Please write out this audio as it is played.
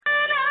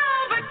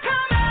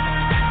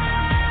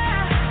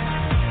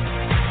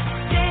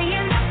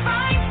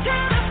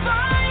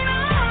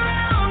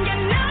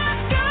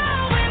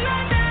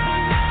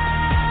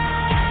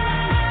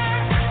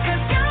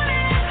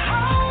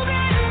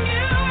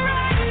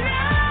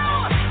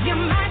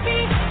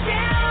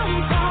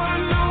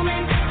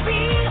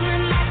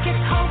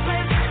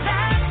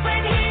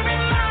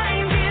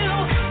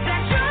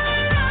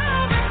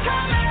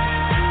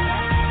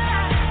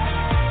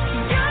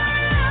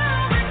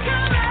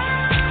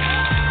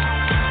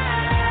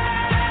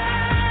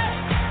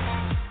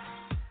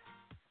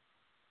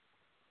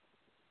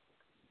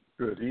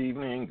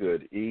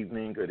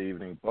good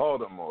evening,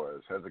 Baltimore.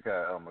 It's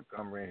Hezekiah L.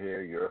 Montgomery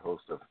here, your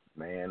host of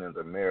Man in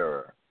the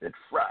Mirror. It's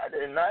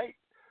Friday night,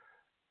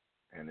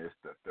 and it's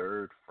the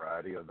third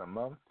Friday of the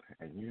month,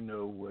 and you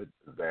know what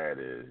that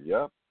is.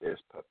 Yup,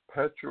 it's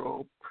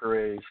Perpetual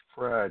Praise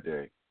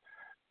Friday,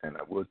 and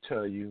I will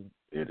tell you,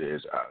 it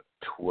is our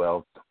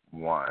 12th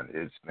one.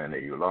 It's been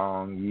a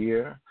long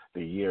year.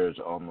 The year is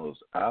almost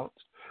out,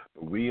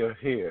 but we are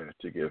here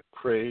to give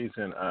praise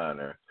and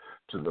honor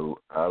to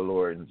our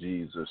Lord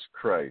Jesus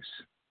Christ.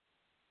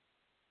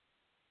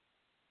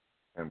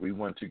 And we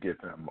want to give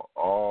him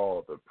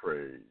all the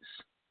praise.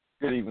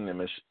 Good evening,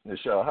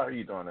 Michelle. How are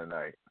you doing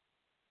tonight?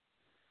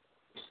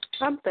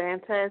 I'm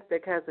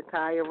fantastic,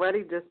 Hezekiah.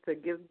 Ready just to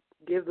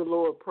give the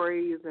Lord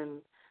praise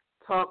and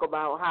talk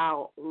about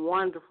how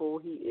wonderful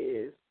he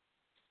is.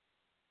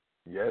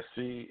 Yes,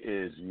 he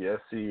is. Yes,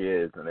 he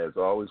is. And as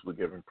always, we're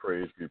giving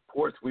praise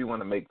reports. We want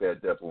to make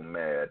that devil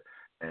mad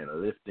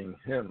and lifting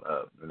him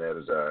up. And that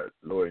is our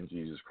Lord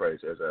Jesus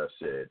Christ, as I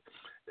said.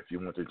 If you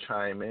want to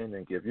chime in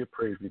and give your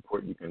praise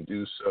report, you can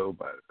do so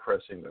by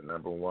pressing the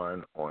number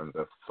 1 on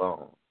the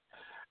phone.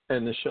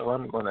 And Michelle,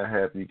 I'm going to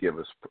have you give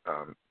us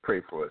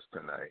pray for us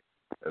tonight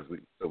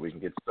so we can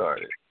get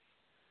started.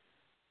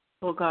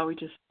 Oh, God, we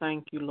just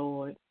thank you,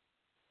 Lord.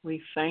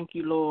 We thank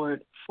you,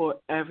 Lord, for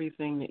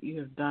everything that you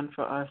have done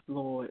for us,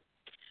 Lord.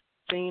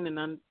 Seen and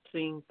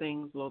unseen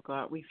things, Lord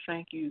God. We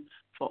thank you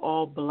for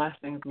all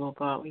blessings, Lord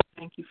God. We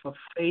thank you for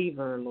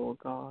favor, Lord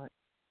God.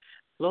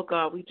 Lord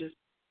God, we just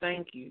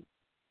thank you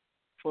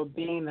for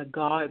being the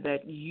God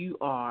that you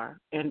are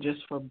and just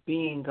for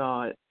being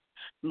God.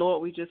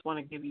 Lord, we just want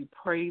to give you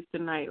praise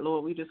tonight.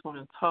 Lord, we just want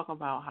to talk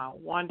about how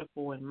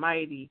wonderful and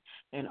mighty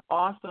and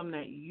awesome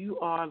that you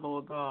are,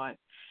 Lord God.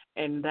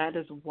 And that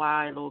is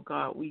why, Lord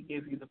God, we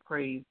give you the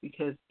praise,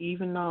 because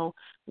even though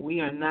we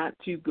are not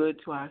too good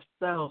to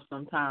ourselves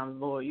sometimes,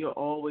 Lord, you're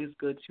always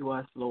good to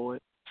us, Lord.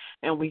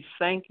 And we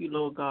thank you,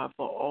 Lord God,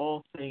 for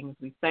all things.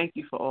 We thank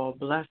you for all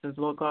blessings,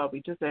 Lord God.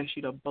 We just ask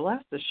you to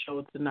bless the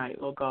show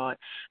tonight, Lord God.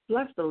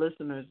 Bless the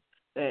listeners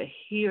that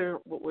hear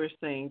what we're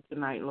saying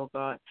tonight, Lord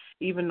God,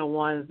 even the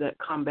ones that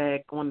come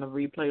back on the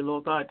replay,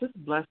 Lord God. Just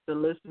bless the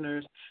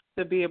listeners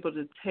to be able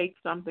to take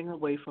something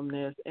away from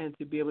this and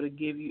to be able to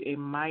give you a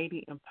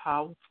mighty and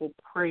powerful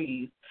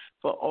praise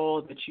for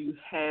all that you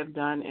have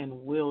done and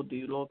will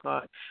do, Lord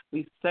God.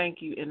 We thank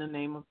you in the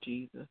name of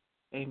Jesus.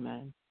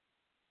 Amen.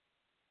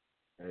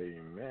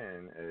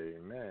 Amen.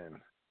 Amen.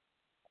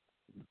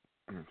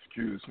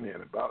 Excuse me.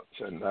 And about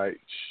tonight's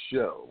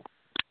show,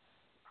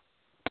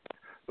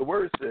 the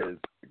word says,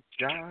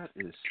 God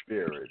is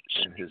spirit,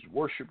 and his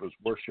worshipers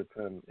worship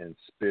him in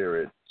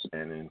spirit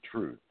and in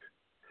truth.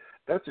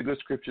 That's a good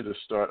scripture to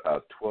start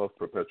our 12th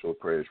Perpetual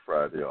Praise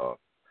Friday off.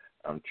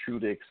 I'm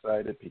truly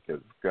excited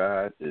because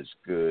God is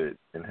good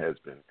and has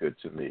been good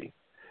to me.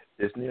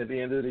 It's near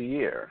the end of the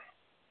year.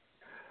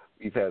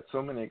 We've had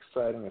so many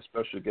exciting and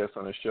special guests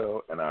on the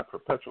show, and our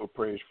Perpetual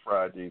Praise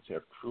Fridays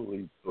have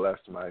truly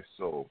blessed my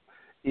soul.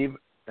 And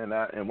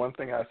one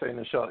thing I say,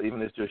 Michelle,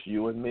 even if it's just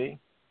you and me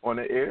on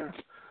the air,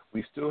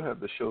 we still have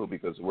the show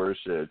because the word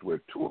says, where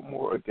 2 or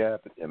more are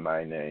gathered in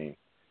my name,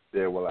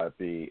 there will I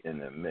be in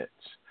the midst.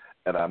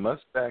 And I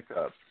must back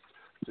up.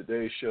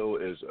 Today's show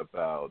is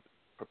about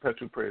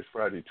Perpetual Praise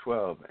Friday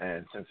 12,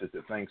 and since it's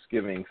the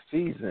Thanksgiving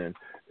season,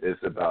 it's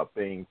about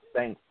being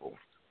thankful.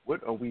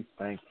 What are we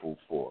thankful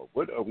for?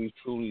 What are we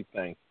truly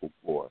thankful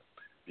for?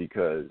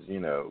 Because,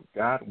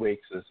 God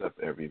wakes us up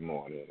every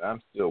morning.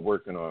 I'm still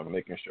working on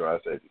making sure I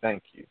say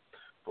thank you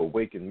for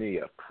waking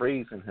me up,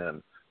 praising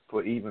him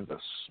for even the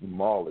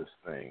smallest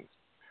things.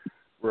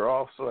 We're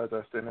also, as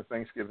I said, in the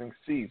Thanksgiving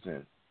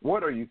season.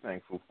 What are you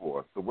thankful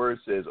for? The word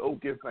says, oh,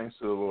 give thanks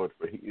to the Lord,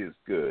 for he is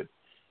good.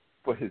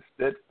 For his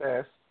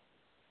steadfast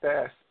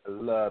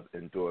love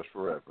endures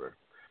forever.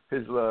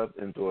 His love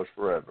endures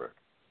forever.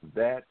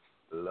 That's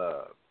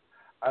love.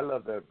 I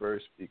love that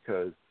verse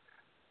because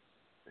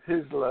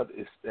his love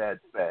is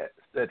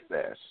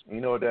steadfast.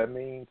 You know what that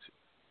means?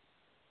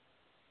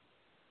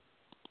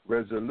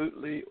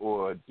 Resolutely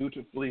or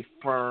dutifully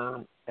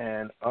firm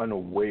and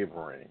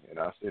unwavering. And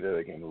I'll say that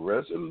again,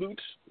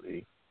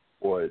 resolutely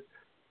or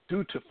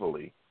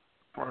dutifully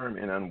firm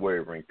and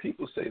unwavering.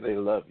 People say they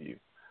love you,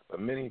 but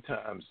many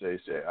times they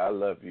say, I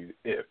love you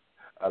if,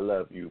 I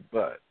love you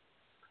but.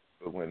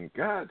 But when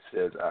God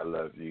says I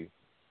love you,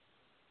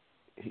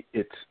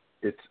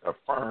 it's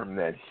affirmed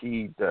that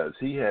he does.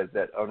 He has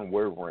that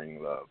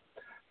unwavering love.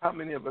 How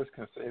many of us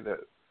can say that?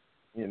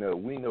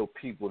 We know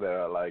people that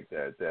are like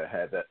that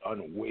have that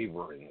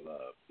unwavering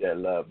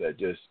love that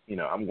just,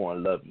 I'm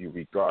going to love you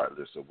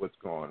regardless of what's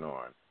going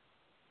on.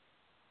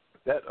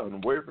 That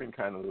unwavering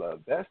kind of love,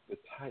 that's the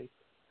type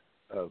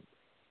of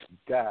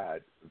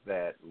God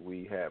that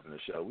we have in the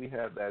show. We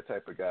have that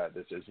type of God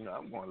that says,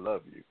 I'm going to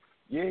love you.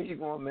 Yeah, you're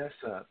going to mess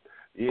up.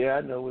 Yeah,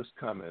 I know it's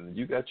coming.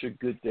 You got your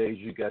good days,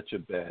 you got your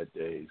bad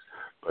days,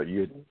 but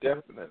you're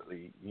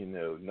definitely,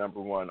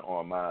 number 1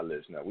 on my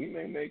list. Now, we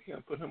may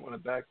put him on the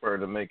back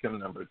burner and make him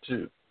number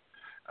 2.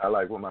 I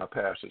like when my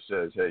pastor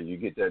says, hey, you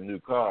get that new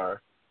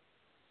car,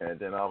 and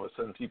then all of a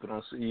sudden people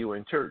don't see you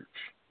in church.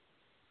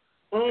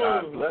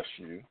 God bless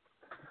you,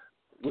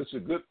 which is a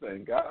good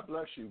thing. God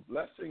bless you.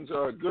 Blessings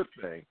are a good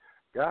thing.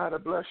 God will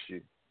bless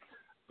you.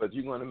 But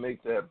you're going to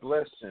make that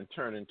blessing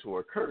turn into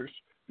a curse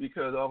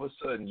because all of a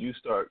sudden you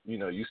start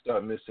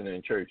missing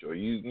in church, or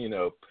you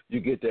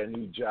get that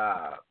new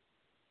job.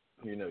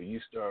 You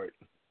start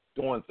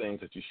doing things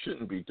that you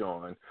shouldn't be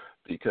doing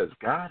because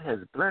God has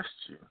blessed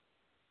you.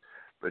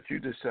 But you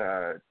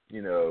decide,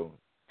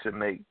 to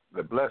make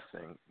the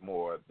blessing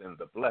more than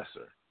the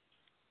blesser.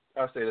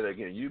 I'll say that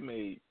again. You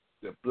made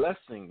the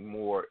blessing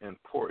more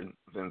important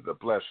than the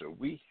blesser.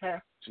 We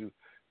have to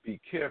be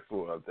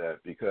careful of that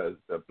because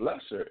the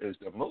blesser is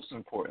the most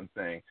important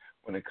thing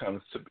when it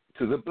comes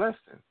to the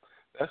blessing.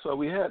 That's why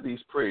we have these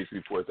praise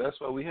reports. That's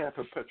why we have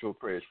Perpetual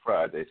Praise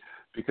Friday,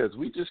 because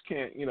we just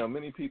can't,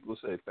 many people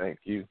say thank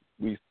you.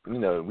 We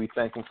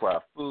thank them for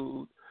our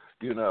food.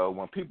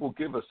 When people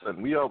give us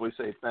something, we always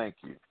say thank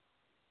you.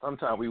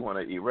 Sometimes we want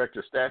to erect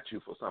a statue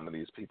for some of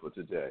these people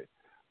today.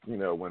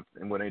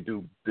 When they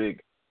do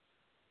big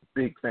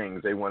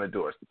things, they want to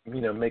do it.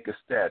 Make a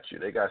statue.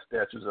 They got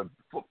statues of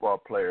football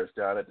players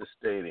down at the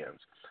stadiums.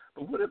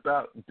 But what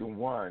about the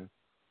one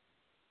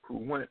who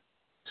went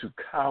to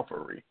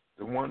Calvary,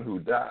 the one who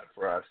died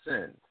for our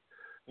sins?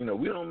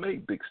 We don't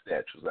make big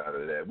statues out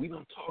of that. We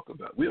don't talk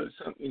about.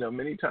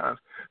 Many times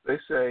they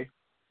say,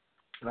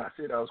 and I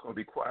said I was going to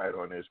be quiet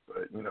on this,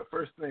 but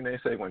first thing they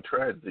say when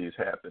tragedies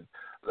happen,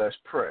 let's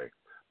pray.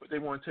 But they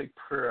want to take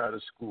prayer out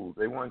of school.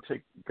 They want to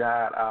take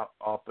God out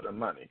off of the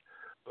money.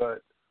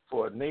 But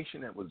for a nation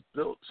that was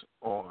built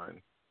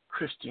on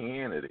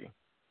Christianity,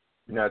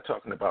 we're not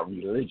talking about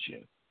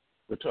religion.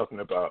 We're talking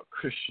about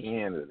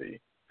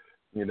Christianity.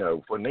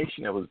 For a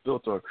nation that was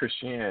built on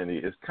Christianity,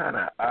 it's kind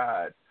of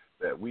odd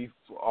that we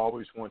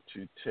always want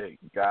to take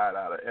God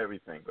out of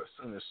everything. But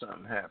as soon as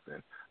something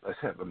happens, let's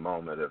have a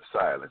moment of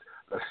silence.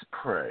 Let's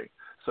pray.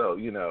 So,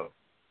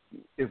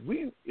 if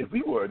we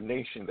were a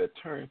nation that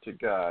turned to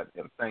God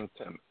and thanked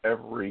Him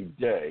every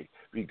day,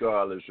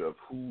 regardless of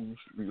whose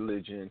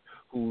religion,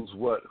 who's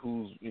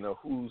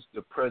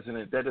the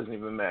president, that doesn't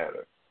even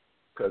matter.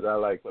 Because I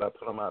like what I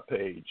put on my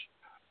page.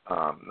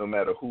 No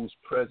matter who's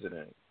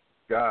president,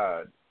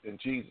 God and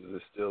Jesus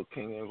is still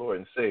King and Lord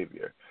and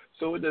Savior.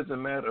 So it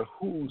doesn't matter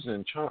who's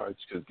in charge,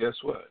 because guess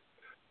what?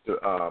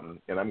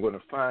 And I'm going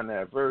to find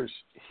that verse.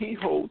 He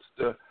holds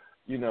the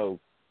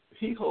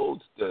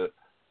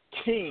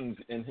kings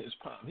in his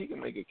palm. He can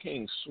make a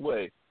king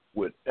sway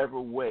whatever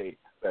way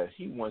that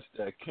he wants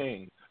that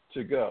king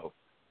to go.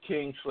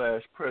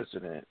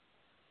 King/president.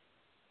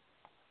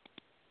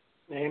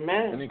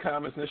 Amen. Any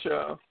comments,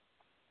 Nichelle?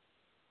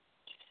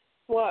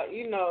 Well,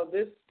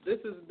 this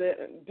has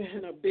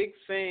been a big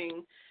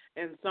thing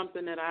and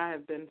something that I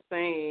have been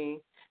saying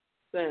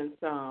since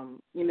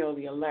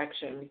the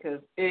election,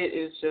 because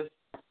it's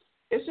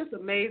just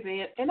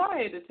amazing. And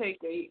I had to take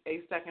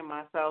a second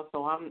myself,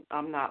 so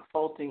I'm not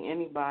faulting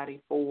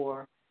anybody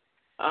for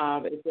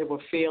if they were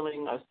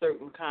feeling a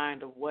certain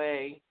kind of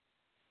way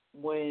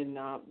when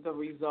the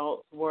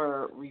results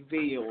were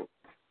revealed.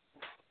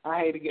 I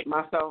had to get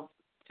myself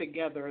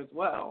together as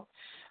well.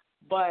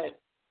 But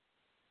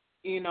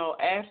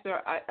after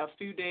a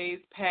few days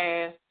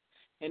passed,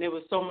 and there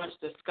was so much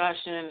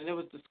discussion, and there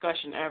was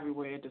discussion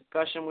everywhere,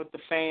 discussion with the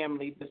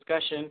family,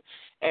 discussion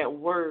at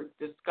work,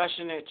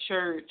 discussion at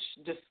church,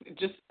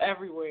 just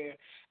everywhere.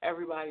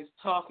 Everybody's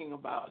talking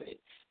about it.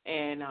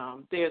 And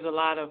there's a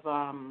lot of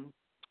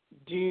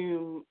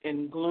doom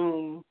and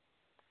gloom,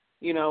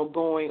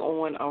 going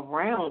on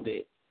around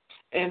it.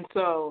 And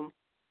so,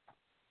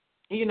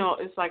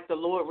 it's like the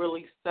Lord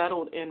really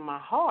settled in my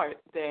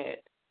heart that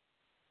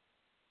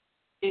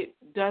it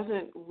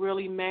doesn't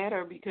really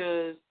matter,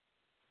 because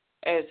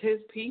as His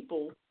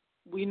people,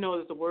 we know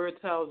that the Word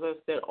tells us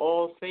that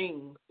all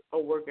things are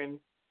working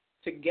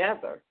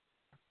together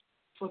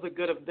for the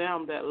good of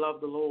them that love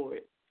the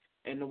Lord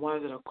and the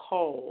ones that are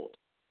called.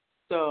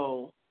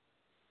 So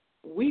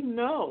we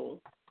know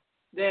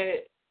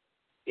that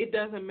it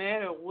doesn't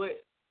matter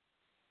what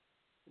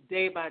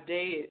day by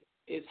day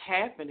is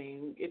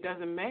happening. It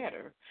doesn't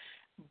matter.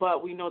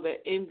 But we know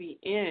that in the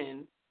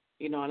end,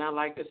 and I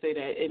like to say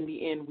that in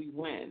the end we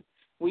win.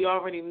 We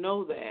already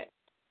know that.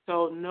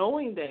 So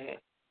knowing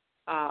that,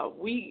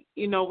 we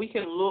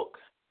can look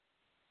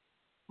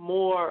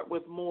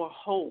with more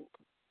hope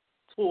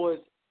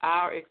towards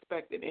our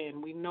expected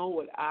end. We know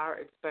what our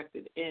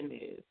expected end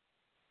is.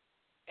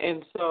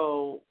 And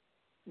so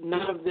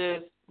none of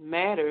this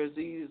matters.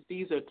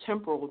 These are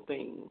temporal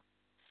things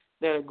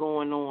that are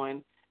going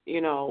on.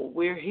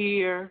 We're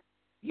here.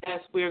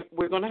 Yes, we are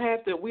going to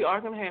have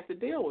to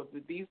deal with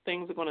it. These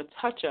things are going to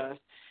touch us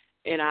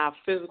in our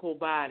physical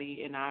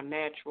body, in our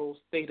natural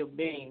state of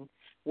being.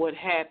 What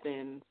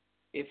happens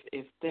if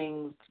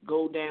things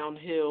go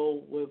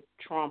downhill with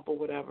Trump or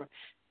whatever?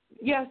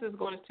 Yes, it's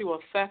going to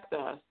affect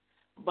us,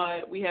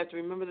 but we have to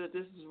remember that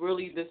this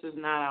is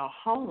not our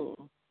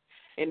home,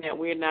 and that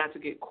we're not to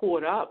get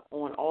caught up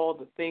on all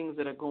the things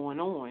that are going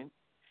on,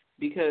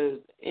 because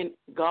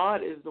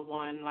God is the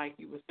one, like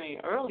you were saying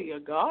earlier,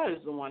 God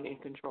is the one in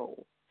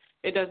control.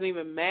 It doesn't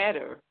even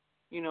matter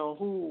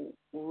who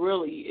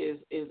really is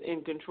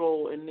in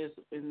control in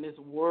this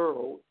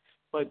world,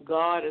 but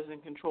God is in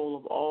control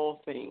of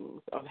all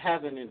things of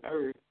heaven and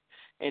earth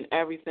and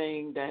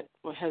everything that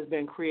has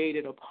been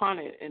created upon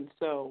it. And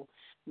so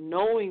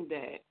knowing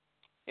that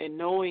and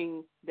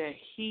knowing that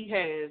He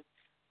has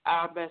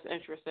our best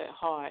interest at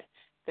heart,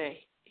 that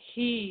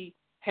He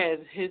has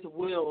His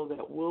will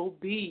that will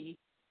be,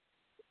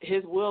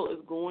 His will is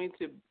going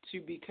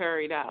to be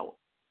carried out.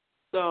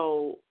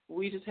 So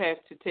we just have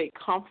to take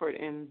comfort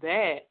in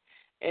that,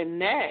 and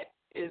that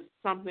is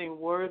something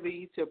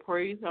worthy to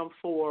praise Him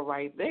for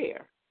right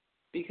there,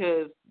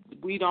 because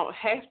we don't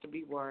have to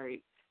be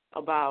worried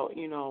about,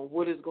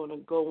 what is going to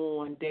go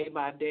on day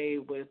by day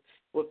with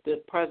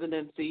the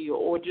presidency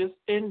or just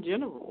in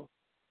general.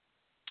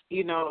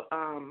 And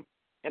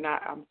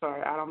I'm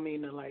sorry, I don't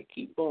mean to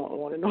keep going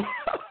on and on.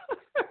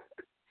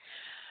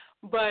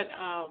 But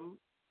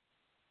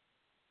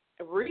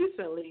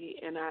recently,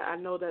 and I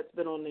know that's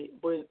been on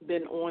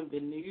the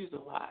news a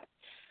lot,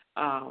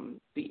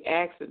 the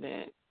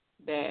accident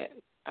that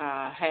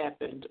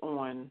happened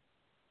on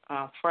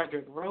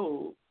Frederick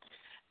Road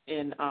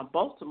in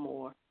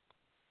Baltimore,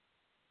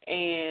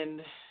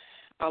 and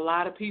a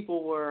lot of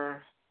people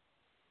were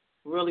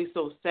really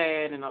so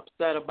sad and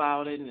upset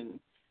about it, and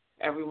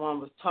everyone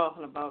was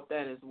talking about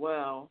that as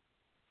well.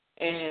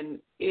 And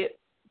it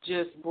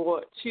just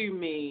brought to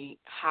me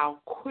how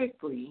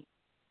quickly,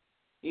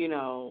 there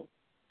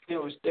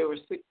were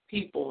 6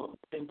 people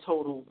in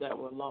total that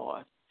were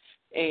lost.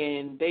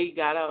 And they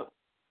got up,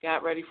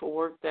 got ready for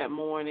work that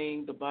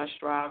morning. The bus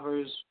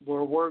drivers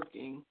were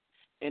working,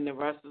 and the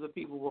rest of the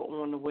people were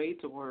on the way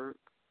to work.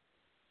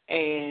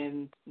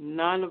 And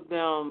none of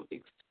them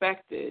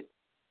expected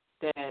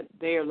that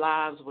their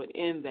lives would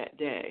end that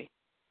day.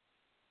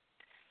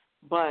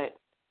 But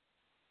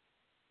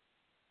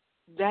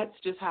that's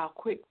just how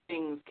quick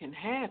things can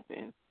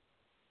happen.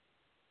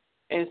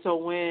 And so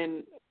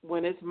when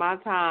it's my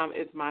time,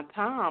 it's my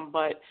time.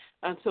 But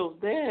until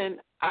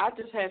then, I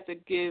just have to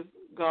give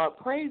God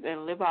praise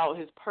and live out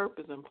His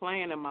purpose and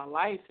plan in my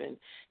life,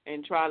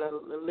 and try to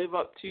live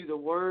up to the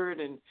word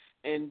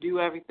and do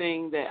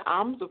everything that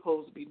I'm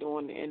supposed to be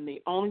doing. And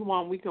the only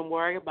one we can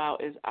worry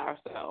about is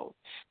ourselves.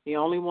 The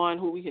only one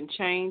who we can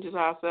change is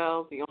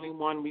ourselves. The only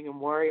one we can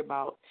worry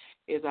about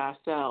is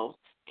ourselves.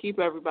 Keep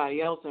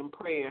everybody else in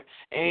prayer.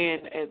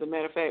 And as a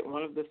matter of fact,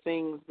 one of the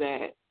things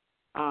that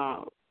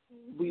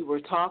we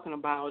were talking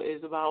about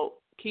is about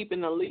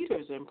keeping the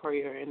leaders in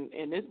prayer, and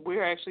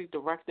we're actually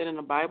directed in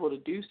the Bible to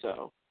do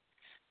so.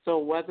 So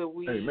whether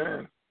we,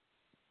 Amen,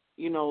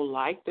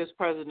 like this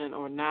president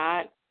or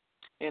not,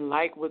 and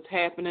like what's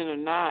happening or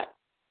not,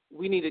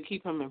 we need to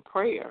keep him in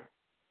prayer,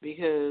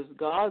 because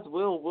God's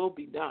will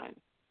be done.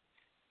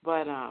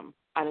 But I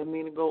didn't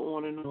mean to go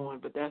on and on,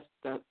 but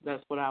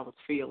that's what I was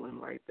feeling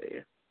right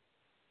there.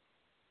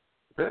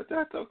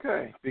 That's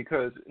okay,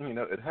 because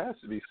it has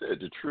to be said.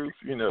 The truth,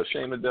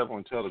 shame the devil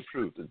and tell the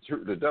truth.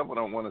 The devil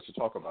don't want us to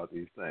talk about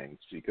these things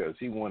because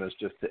he wants us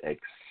just to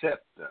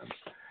accept them.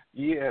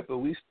 Yeah, but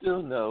we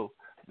still know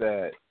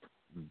that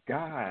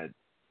God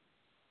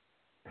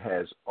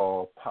has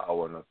all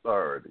power and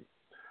authority.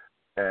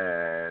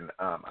 And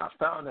I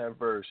found that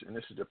verse, and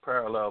this is the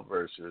parallel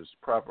verses,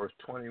 Proverbs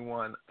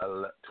 21:1.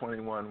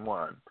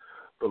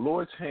 The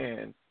Lord's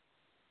hand,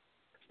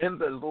 in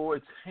the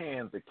Lord's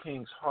hand, the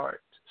king's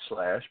heart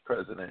 /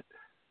 president,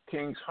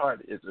 king's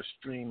heart is a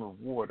stream of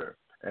water,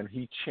 and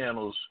he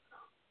channels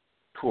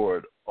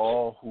toward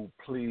all who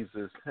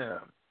pleases him.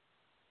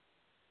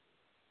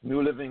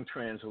 New Living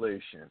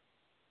Translation.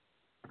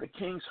 The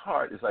king's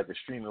heart is like a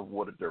stream of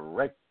water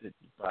directed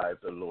by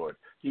the Lord.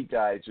 He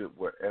guides it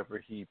wherever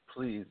he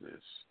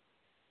pleases.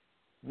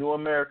 New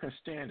American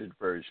Standard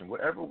Version.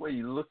 Whatever way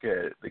you look at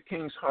it, the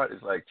king's heart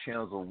is like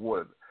channels of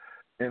water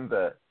in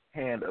the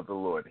hand of the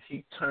Lord.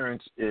 He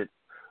turns it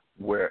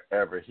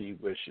wherever he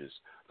wishes.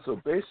 So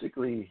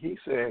basically, he's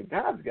saying,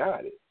 God's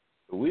got it.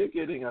 But we're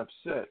getting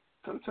upset.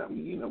 Sometimes,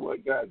 you know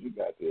what, God, you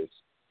got this.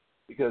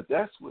 Because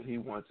that's what he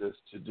wants us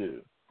to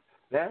do.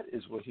 That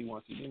is what he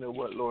wants to do. You know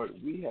what, Lord,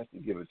 we have to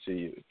give it to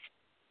you.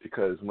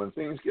 Because when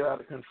things get out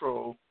of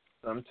control,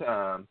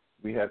 sometimes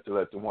we have to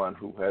let the one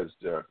who has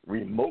the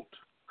remote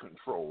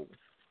control,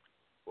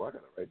 I got to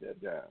write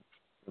that down.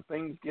 When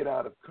things get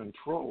out of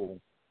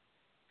control,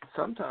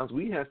 sometimes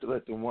we have to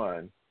let the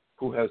one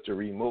who has the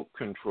remote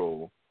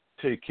control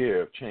take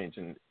care of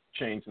changing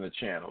the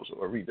channels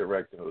or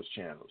redirecting those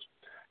channels.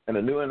 And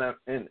the new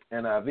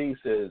NIV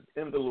says,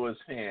 in the Lord's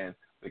hand,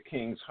 the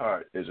king's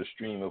heart is a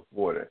stream of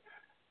water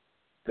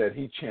that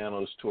he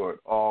channels toward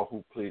all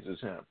who pleases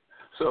him.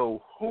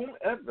 So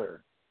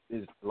whomever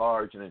is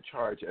large and in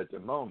charge at the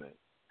moment,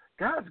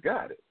 God's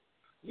got it.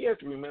 You have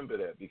to remember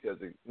that, because,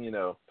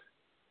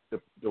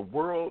 the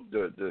world,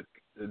 the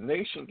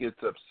nation gets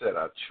upset.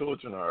 Our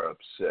children are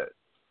upset.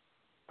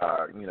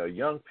 Our,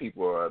 young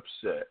people are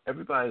upset.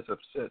 Everybody's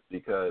upset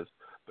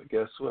but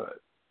guess what?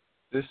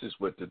 This is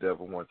what the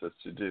devil wants us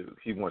to do.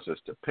 He wants us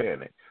to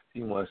panic.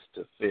 He wants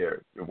to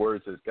fear. The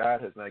word says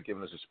God has not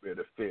given us a spirit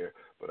of fear,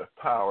 but of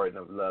power and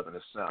of love and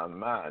a sound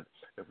mind.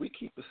 If we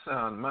keep a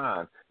sound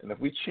mind, and if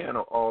we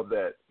channel all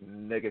that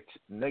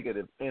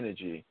negative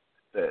energy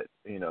that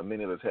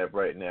many of us have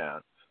right now,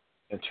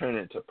 and turn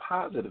it into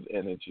positive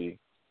energy,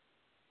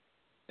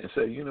 and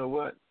say, you know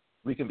what,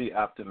 we can be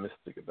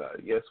optimistic about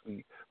it. Yes,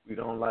 we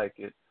don't like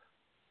it.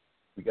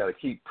 We got to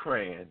keep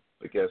praying,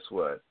 but guess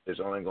what? It's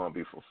only going to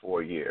be for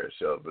 4 years.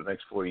 So the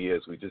next 4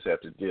 years, we just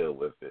have to deal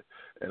with it.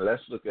 And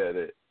let's look at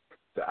it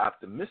the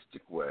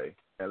optimistic way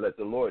and let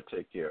the Lord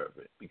take care of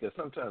it. Because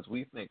sometimes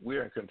we think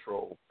we're in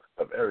control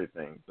of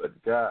everything,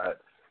 but God,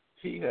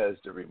 He has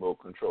the remote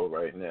control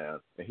right now,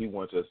 and He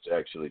wants us to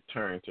actually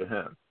turn to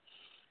Him.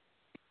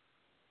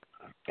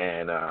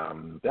 And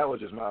that was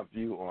just my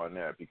view on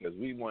that, because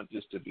we want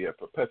this to be a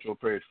perpetual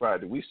praise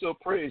Friday. We still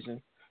praise Him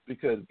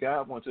because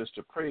God wants us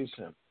to praise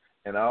Him.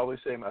 And I always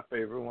say my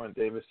favorite one,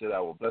 David said, I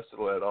will bless the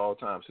Lord at all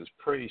times. His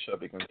praise shall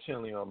be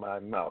continually on my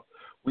mouth.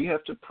 We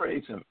have to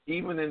praise Him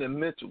even in the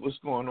midst of what's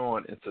going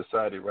on in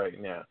society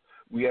right now.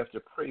 We have to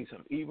praise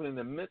Him even in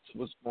the midst of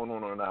what's going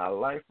on in our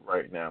life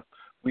right now.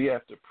 We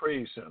have to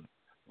praise Him.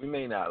 We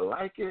may not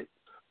like it,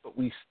 but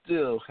we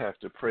still have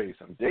to praise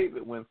Him.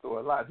 David went through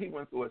a lot. He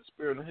went through a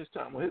spirit in his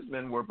time when his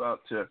men were about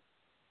to,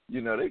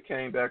 they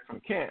came back from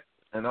camp,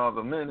 and all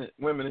the men,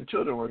 women, and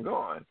children were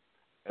gone.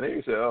 And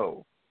they said,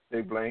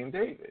 they blamed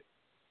David,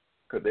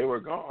 because they were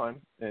gone,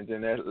 and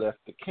then that left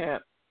the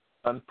camp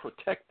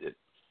unprotected.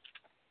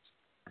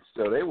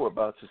 So they were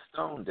about to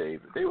stone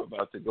David. They were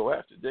about to go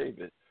after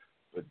David,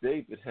 but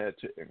David had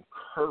to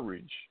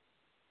encourage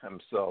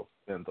himself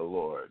in the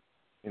Lord.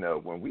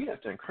 When we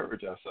have to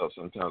encourage ourselves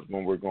sometimes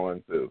when we're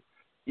going through,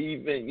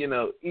 even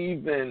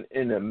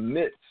in the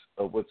midst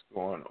of what's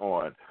going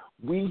on,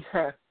 we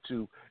have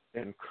to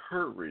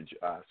encourage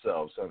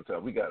ourselves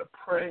sometimes. We got to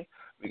pray.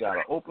 We got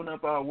to open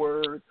up our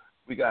word.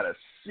 We got to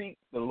seek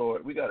the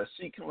Lord. We got to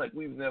seek Him like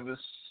we've never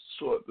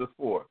sought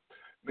before.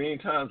 Many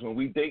times when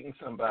we dating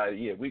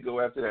somebody, we go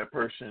after that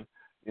person.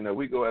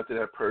 We go after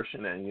that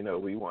person, and,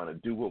 we want to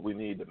do what we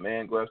need. The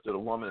man go after the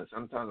woman, and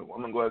sometimes the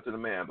woman go after the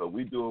man. But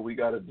we do what we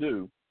got to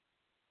do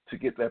to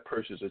get that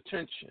person's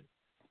attention,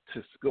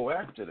 to go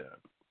after them.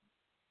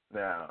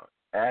 Now,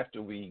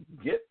 after we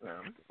get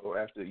them, or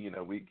after,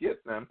 we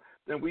get them,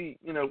 then we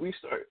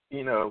start,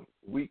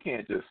 we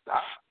can't just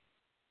stop.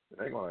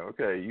 They're going,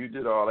 okay, you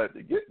did all that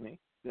to get me,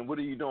 then what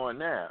are you doing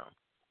now?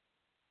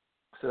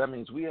 So that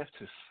means we have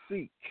to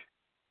seek,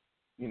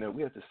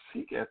 we have to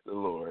seek after the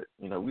Lord.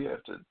 We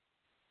have to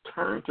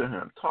turn to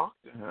Him, talk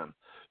to Him,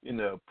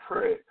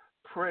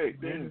 pray,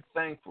 being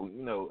thankful.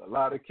 A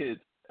lot of kids,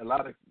 a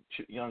lot of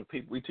young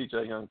people, we teach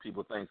our young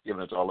people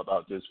Thanksgiving is all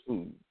about just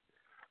food.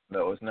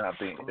 No, it's not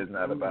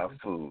about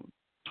food.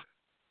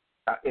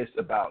 It's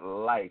about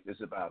life.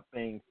 It's about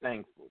being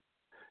thankful.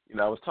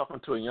 I was talking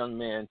to a young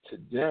man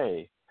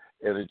today,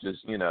 and it just,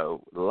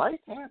 life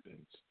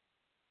happens.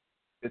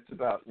 It's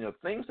about,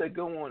 things that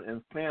go on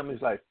in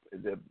families' life.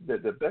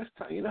 The best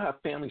time, how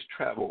families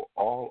travel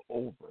all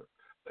over.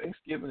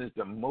 Thanksgiving is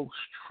the most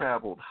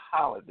traveled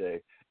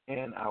holiday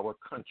in our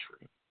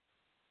country.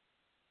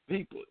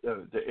 People,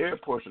 the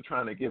airports are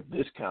trying to give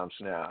discounts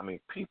now. I mean,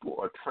 people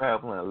are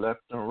traveling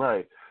left and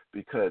right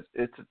because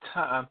it's a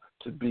time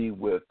to be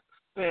with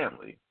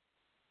family.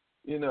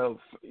 Our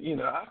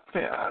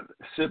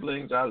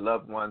siblings, our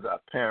loved ones,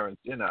 our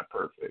parents, they're not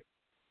perfect.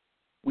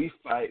 We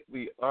fight,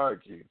 we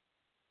argue,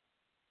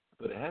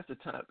 but it has to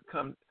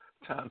come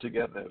time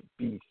together,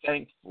 be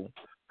thankful,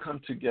 come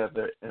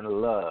together in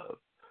love.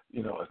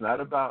 It's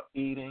not about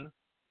eating.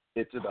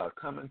 It's about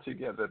coming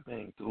together,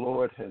 being the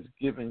Lord has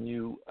given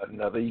you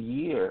another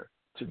year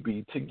to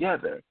be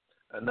together,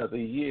 another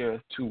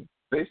year to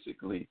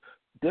basically,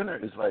 dinner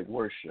is like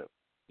worship.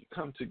 You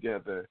come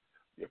together,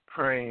 you're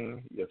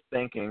praying, you're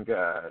thanking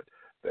God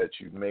that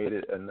you made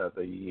it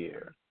another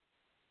year.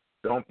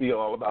 Don't be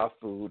all about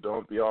food.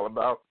 Don't be all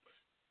about,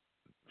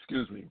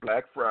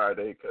 Black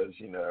Friday, because,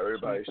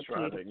 everybody's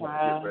trying to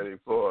get ready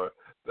for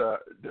the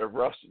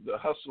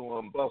hustle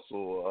and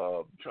bustle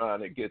of trying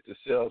to get the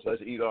sales.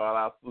 Let's eat all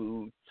our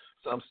food.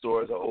 Some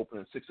stores are open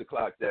at 6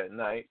 o'clock that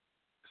night.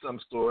 Some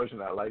stores,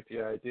 and I like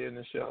the idea in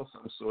the shelf,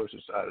 some stores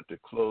decided to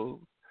close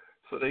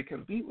so they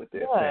can be with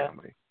their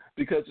family.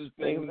 Because it's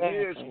been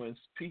years when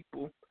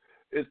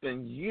it's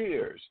been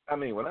years. I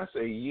mean, when I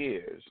say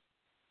years,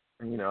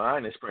 I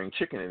ain't a spring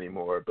chicken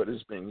anymore, but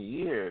it's been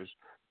years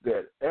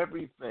that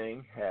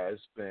everything has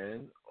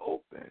been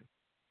open.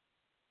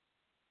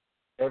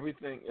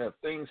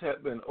 Things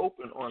have been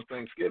open on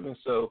Thanksgiving,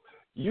 so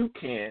you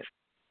can't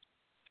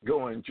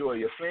go enjoy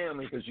your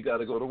family because you got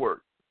to go to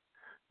work.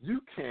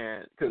 You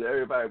can't, because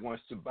everybody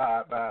wants to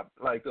buy,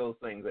 like those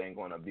things ain't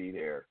going to be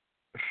there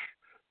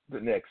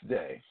the next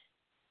day.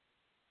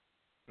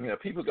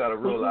 People got to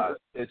realize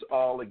it's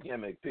all a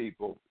gimmick,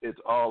 people. It's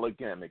all a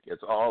gimmick.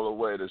 It's all a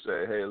way to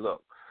say, hey,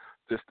 look,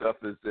 this stuff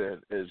is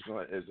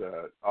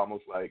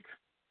almost like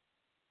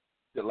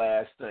the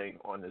last thing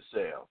on the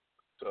sale.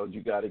 So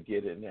you got to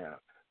get it now.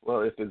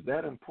 Well, if it's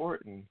that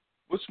important,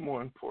 What's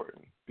more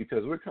important?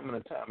 Because we're coming to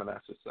a time in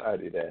our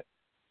society that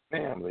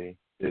family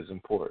is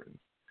important.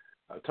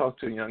 I talked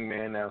to a young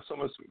man now, so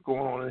much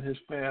going on in his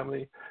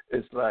family.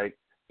 It's like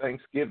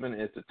Thanksgiving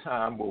is the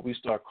time where we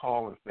start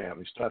calling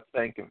family, start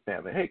thanking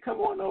family. Hey, come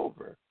on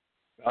over.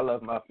 I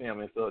love my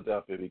family in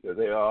Philadelphia because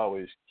they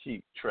always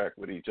keep track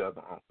with each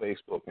other on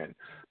Facebook. And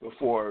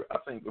before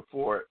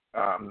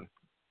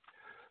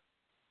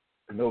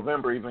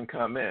November even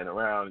come in,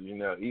 around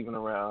even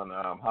around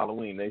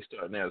Halloween, they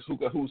start now.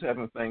 Who's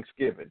having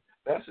Thanksgiving?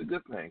 That's a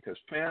good thing because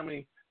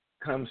family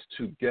comes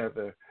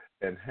together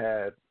and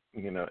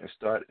and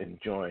start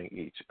enjoying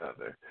each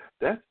other.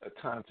 That's a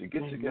time to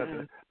get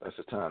together. That's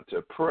a time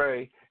to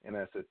pray, and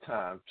that's a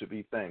time to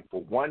be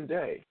thankful. One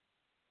day,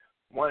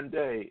 and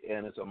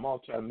it's a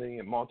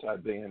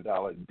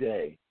multi-billion-dollar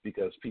day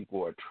because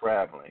people are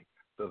traveling.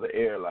 So the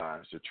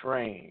airlines, the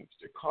trains,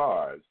 the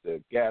cars,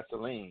 the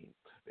gasoline,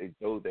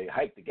 they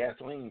hike the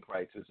gasoline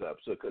prices up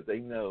because they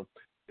know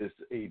it's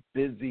a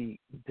busy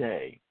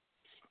day.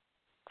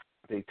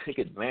 They take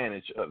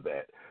advantage of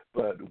that.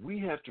 But we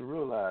have to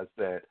realize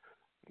that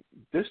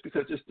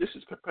because this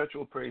is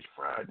Perpetual Praise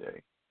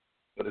Friday,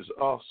 but it's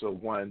also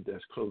one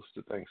that's close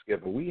to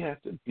Thanksgiving. We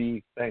have to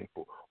be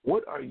thankful.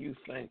 What are you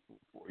thankful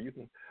for? You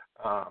can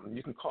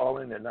call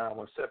in at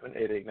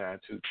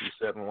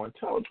 917-889-2271.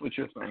 Tell us what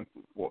you're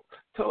thankful for.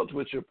 Tell us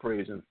what you're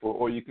praising for,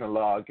 or you can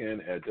log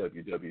in at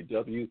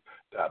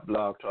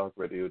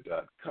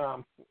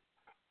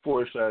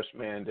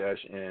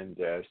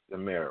www.blogtalkradio.com/man-n-the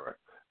mirror.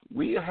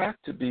 We have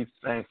to be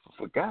thankful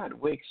for God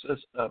wakes us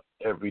up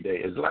every day.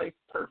 Is life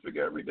perfect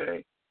every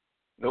day?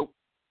 Nope.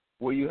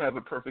 Will you have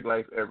a perfect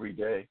life every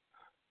day?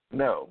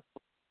 No.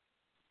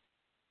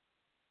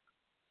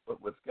 But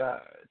with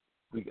God,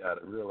 we got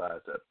to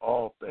realize that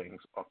all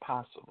things are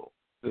possible.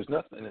 There's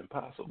nothing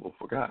impossible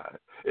for God.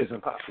 It's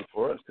impossible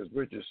for us because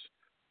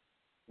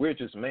we're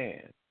just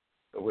man.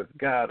 But with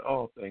God,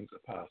 all things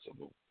are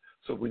possible.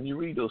 So when you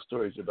read those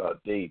stories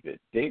about David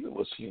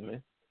was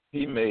human.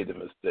 He made a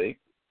mistake.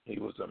 He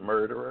was a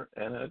murderer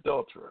and an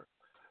adulterer.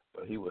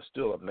 But he was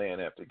still a man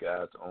after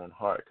God's own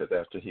heart because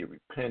after he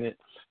repented,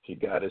 he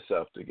got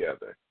himself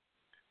together.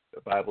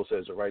 The Bible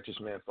says a righteous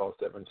man falls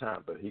 7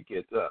 times, but he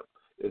gets up.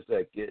 It's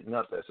that getting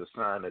up that's a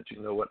sign that,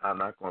 you know what, I'm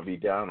not going to be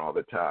down all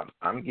the time.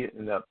 I'm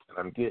getting up and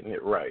I'm getting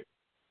it right.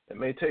 It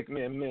may take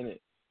me a minute,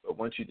 but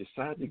once you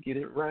decide to get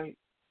it right,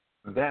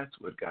 that's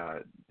what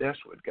God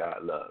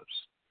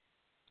loves.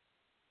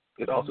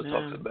 It also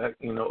talks about,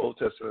 Old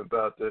Testament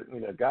about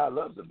that, God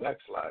loves the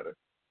backslider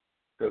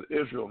because the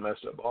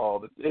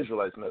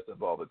Israelites messed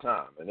up all the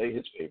time, and they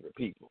his favorite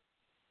people.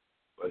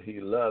 But he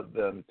loved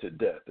them to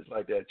death. It's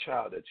like that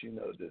child that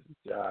just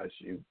drives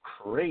you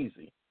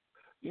crazy.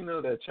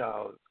 That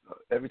child,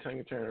 every time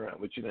you turn around,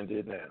 what you done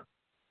did now?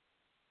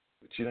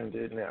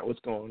 What's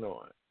going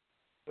on?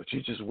 But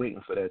you're just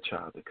waiting for that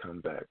child to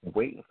come back,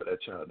 because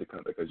that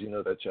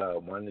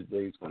child one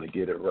day is going to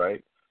get it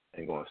right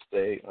and going to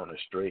stay on a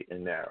straight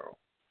and narrow.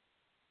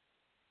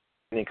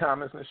 Any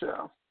comments,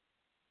 Michelle?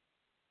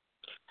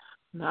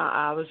 No,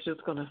 I was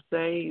just going to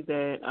say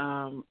that,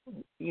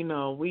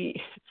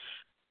 we,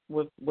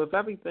 with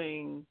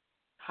everything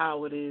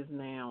how it is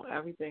now,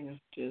 everything is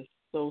just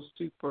so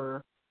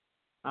super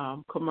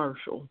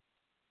commercial,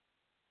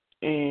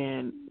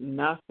 and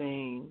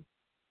nothing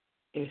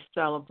is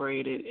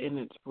celebrated in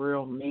its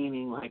real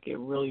meaning like it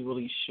really,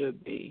 really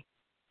should be.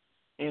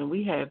 And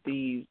we have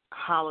these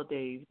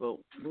holidays, but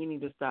we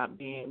need to stop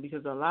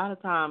because a lot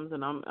of times,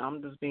 and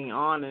I'm just being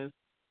honest,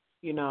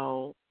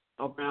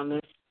 around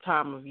this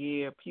time of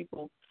year,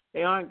 people,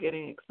 they aren't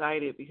getting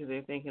excited because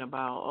they're thinking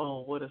about,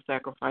 oh, what a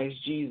sacrifice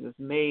Jesus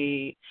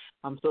made.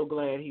 I'm so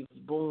glad he was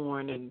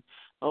born, and,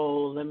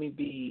 oh, let me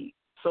be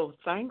so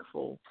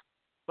thankful.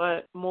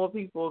 But more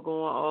people are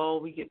going, oh,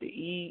 we get to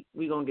eat,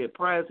 we're going to get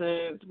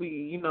presents,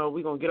 we're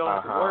going to get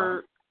off to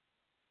work,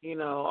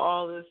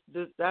 all this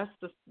those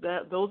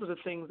are the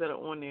things that are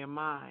on their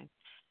mind.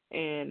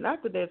 And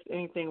not that there's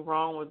anything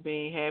wrong with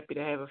being happy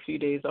to have a few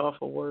days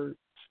off of work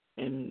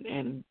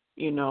and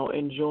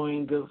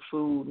enjoying good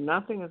food.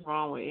 Nothing is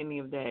wrong with any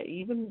of that.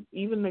 Even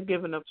the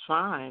giving up's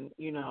fine,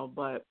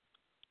 but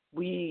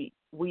we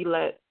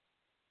let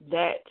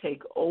that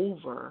take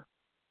over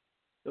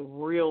the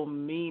real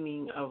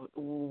meaning of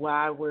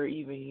why we're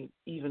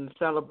even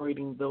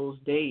celebrating those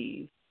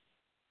days.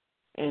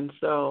 And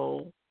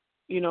so,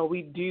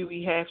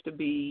 we have to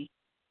be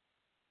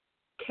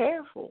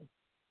careful.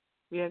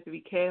 We have to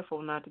be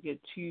careful not to get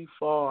too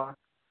far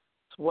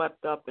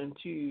swept up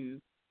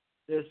into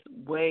this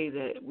way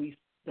that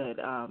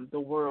the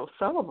world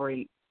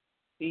celebrates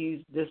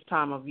this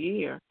time of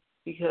year,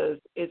 because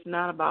it's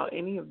not about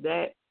any of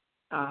that,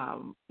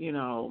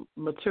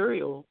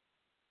 material,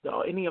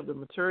 any of the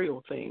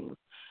material things.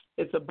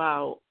 It's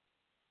about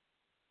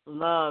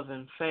love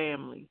and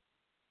family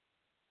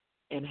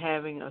and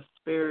having a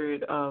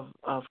spirit of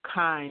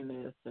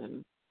kindness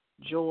and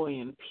joy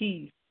and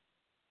peace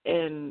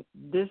And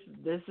this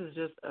is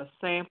just a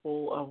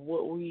sample of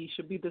what we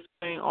should be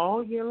displaying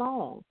all year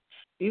long.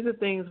 These are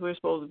things we're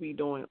supposed to be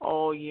doing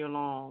all year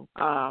long.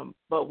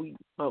 But we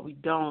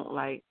don't.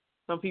 Like,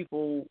 some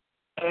people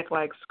act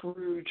like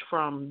Scrooge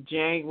from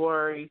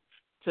January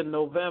to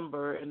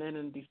November, and then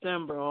in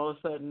December all of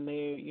a sudden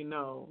they're,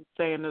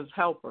 Santa's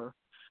helper.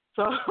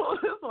 So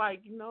it's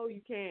like,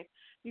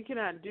 you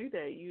cannot do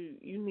that.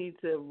 You need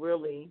to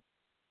really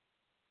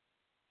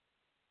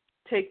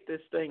take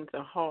this thing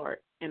to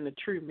heart and the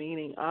true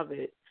meaning of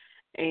it,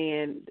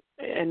 and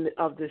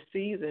of the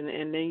season,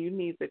 and then you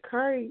need to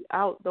carry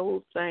out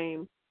those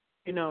same,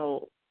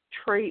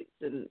 traits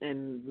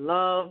and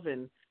love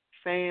and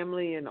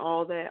family and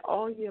all that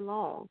all year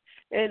long.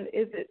 And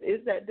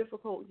is that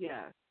difficult?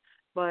 Yes.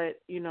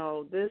 But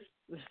this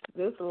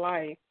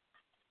life,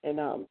 and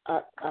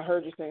I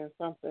heard you saying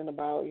something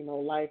about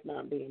life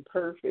not being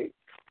perfect,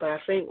 but I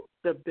think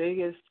the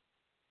biggest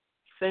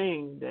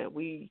thing that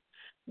we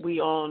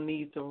all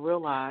need to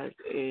realize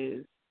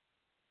is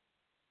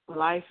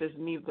life is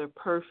neither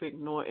perfect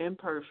nor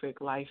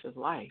imperfect. Life is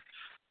life.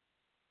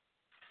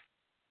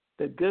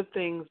 The good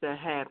things that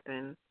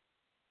happen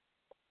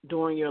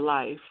during your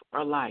life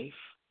are life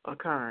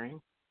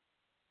occurring,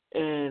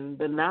 and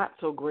the not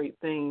so great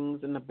things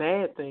and the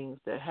bad things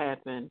that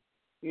happen,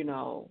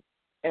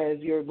 as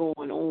you're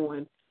going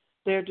on,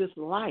 they're just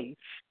life.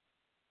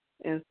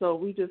 And so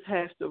we just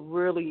have to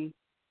really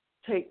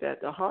take that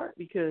to heart,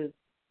 because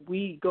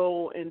we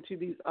go into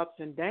these ups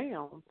and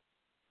downs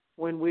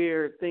when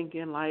we're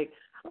thinking like,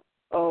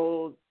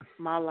 oh,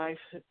 my life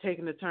has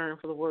taken a turn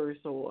for the worse,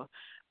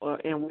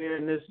 and we're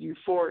in this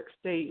euphoric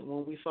state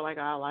when we feel like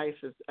our life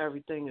is,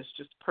 everything is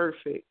just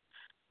perfect.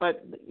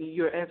 But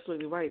you're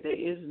absolutely right. There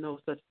is no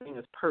such thing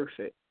as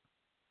perfect.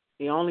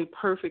 The only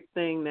perfect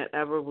thing that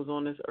ever was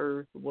on this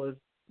earth was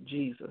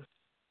Jesus.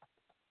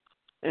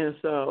 And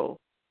so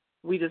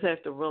we just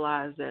have to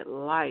realize that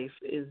life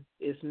is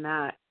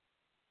not,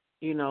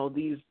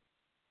 these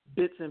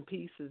bits and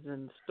pieces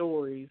and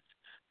stories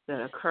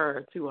that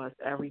occur to us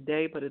every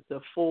day, but it's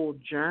a full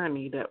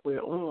journey that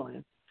we're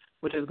on,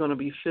 which is going to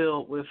be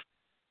filled with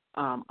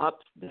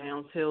ups,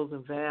 downs, hills,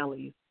 and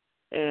valleys,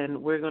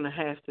 and we're going to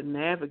have to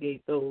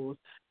navigate those.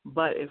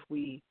 But if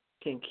we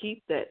can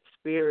keep that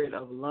spirit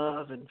of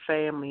love and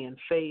family and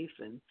faith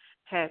and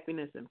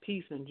happiness and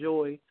peace and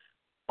joy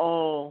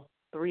all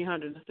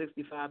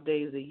 365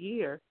 days a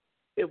year,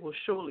 it will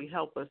surely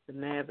help us to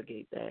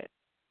navigate that.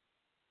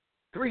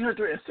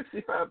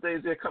 365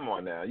 days there? Come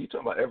on now. You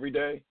talking about every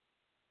day?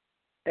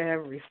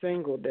 Every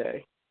single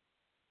day.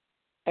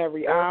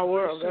 Every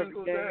hour of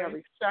every day,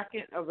 every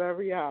second of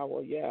every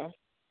hour, yes.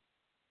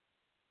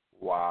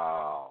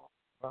 Wow.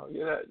 Well,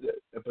 yeah,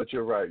 but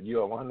you're right.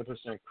 You are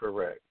 100%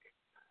 correct,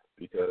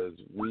 because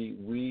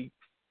we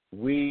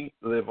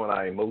live on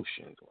our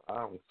emotions. I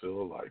don't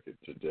feel like it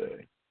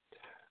today.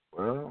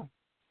 Well,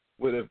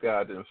 what if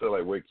God didn't feel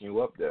like waking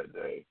you up that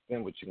day?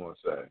 Then what you gonna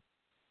say?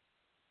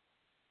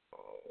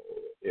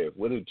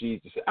 What if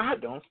Jesus said, I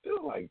don't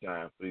feel like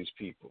dying for these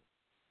people?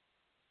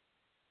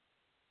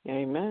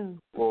 Amen.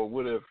 Or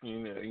what if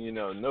Jonah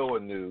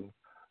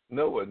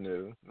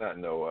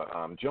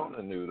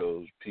knew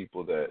those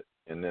people that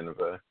in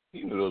Nineveh.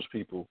 He knew those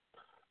people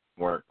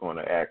weren't going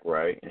to act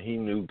right, and he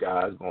knew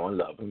God's going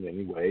to love them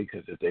anyway,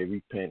 because if they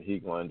repent,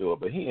 he's going to do it.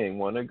 But he ain't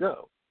want to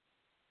go.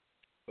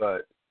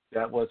 But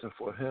that wasn't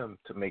for him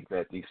to make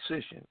that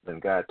decision. When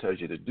God tells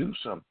you to do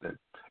something,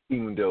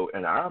 even though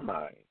in our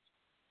minds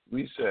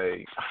we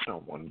say, I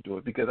don't want to do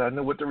it because I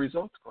know what the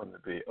result's going to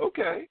be.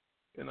 Okay.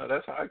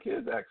 That's how our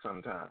kids act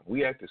sometimes.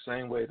 We act the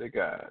same way to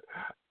God.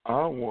 I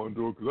don't want to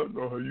do it because I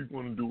know how you're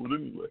going to do it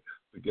anyway.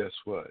 But guess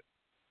what?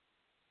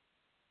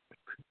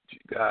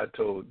 God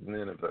told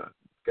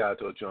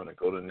Jonah,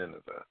 go to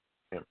Nineveh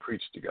and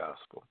preach the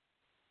gospel.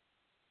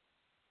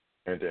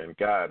 And then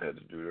God had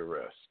to do the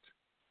rest.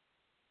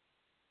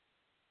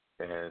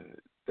 And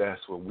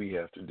that's what we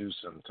have to do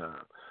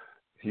sometimes.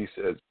 He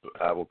says,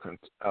 I will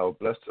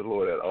bless the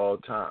Lord at all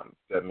times.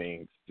 That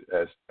means,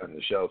 as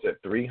Michelle said,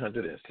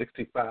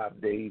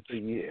 365 days a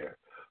year,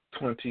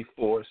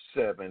 24/7,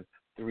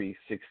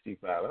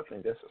 365. I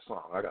think that's a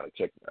song. I got to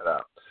check that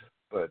out.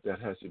 But that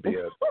has to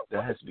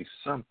be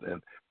something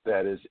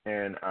that is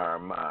in our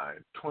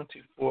mind.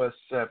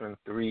 24/7,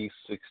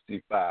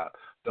 365.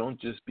 Don't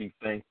just be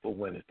thankful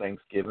when it's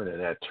Thanksgiving and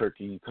that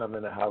turkey, you come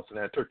in the house and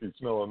that turkey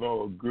smelling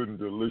all good and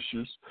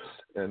delicious,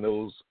 and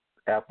those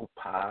apple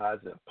pies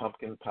and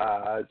pumpkin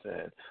pies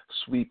and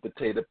sweet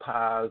potato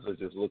pies are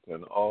just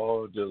looking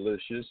all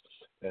delicious,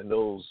 and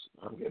those,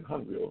 I'm getting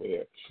hungry over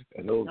here,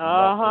 and those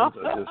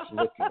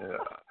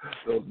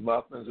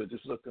muffins are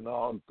just looking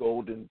all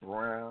golden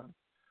brown.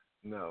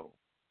 No,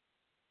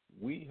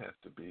 we have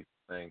to be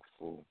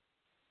thankful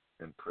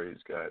and praise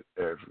God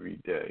every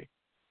day,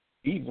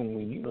 even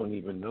when you don't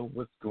even know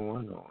what's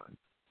going on.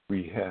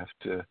 We have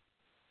to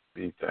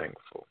be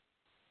thankful.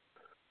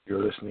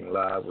 You're listening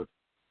live with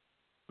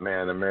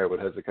Man and Married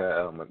with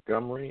Hezekiah L.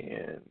 Montgomery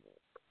and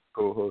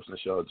co-host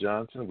Michelle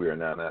Johnson. We are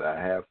now at our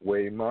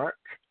halfway mark.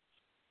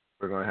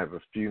 We're going to have a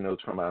few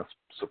notes from our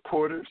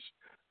supporters.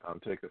 I'll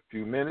take a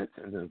few minutes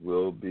and then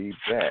we'll be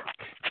back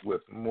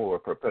with more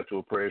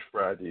Perpetual Praise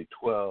Friday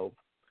 12,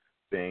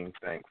 Being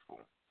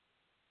Thankful.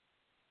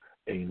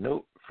 A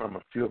note from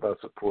a few of our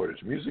supporters,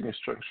 Music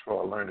Instruction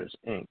for All Learners,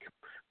 Inc.,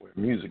 where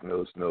music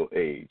knows no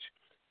age.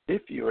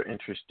 If you are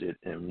interested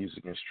in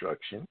music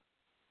instruction,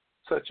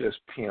 such as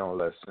piano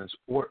lessons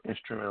or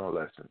instrumental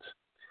lessons,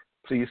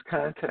 please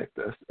contact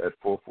us at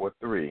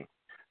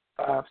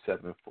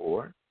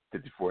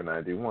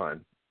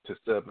 443-574-5491 to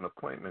set up an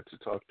appointment to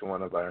talk to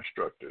one of our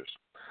instructors.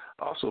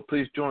 Also,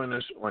 please join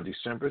us on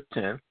December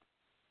 10th,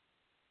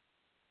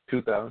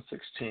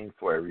 2016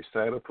 for a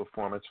recital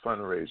performance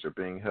fundraiser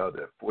being held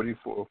at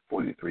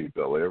 4443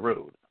 Bel Air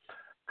Road.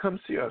 Come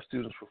see our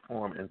students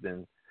perform and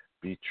then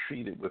be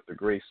treated with the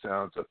great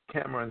sounds of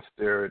Cameron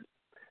Starrett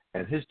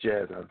and his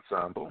jazz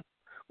ensemble.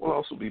 We'll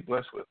also be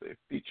blessed with a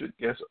featured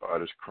guest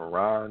artist,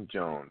 Karan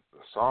Jones,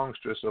 the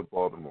songstress of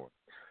Baltimore.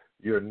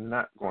 You're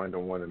not going to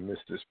want to miss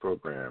this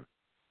program.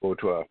 Go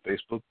to our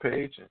Facebook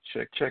page and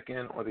check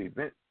in on the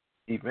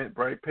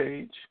Eventbrite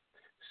page.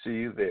 See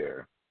you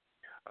there.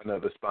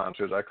 Another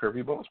sponsor is our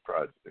Curvy Boss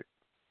Project.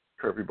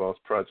 Curvy Boss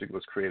Project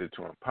was created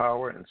to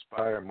empower,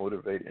 inspire,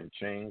 motivate, and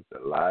change the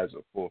lives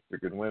of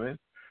full-figured women.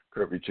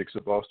 Curvy chicks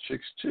are boss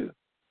chicks too,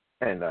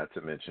 and not to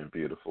mention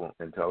beautiful,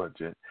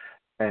 intelligent,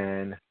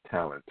 and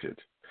talented.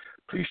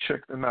 Please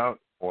check them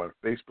out on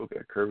Facebook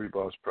at Curvy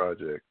Boss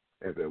Project,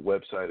 and their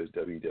website is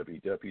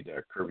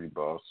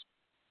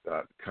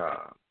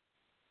www.curvyboss.com.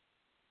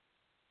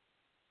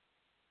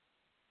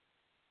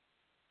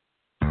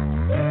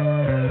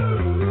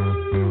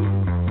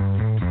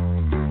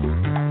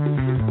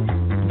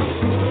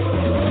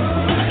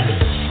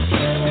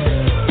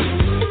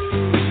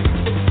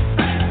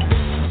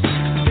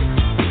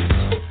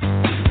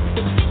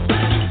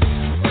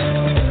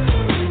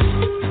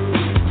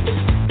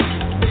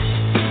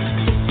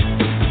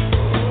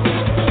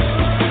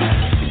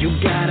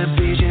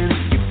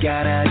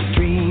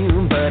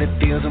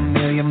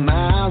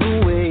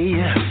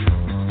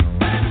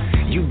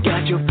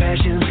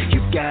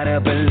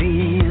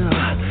 Believe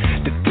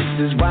that this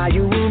is why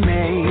you were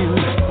made.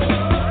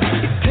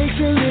 It takes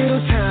a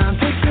little time,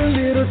 it takes a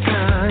little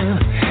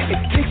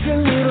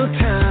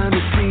time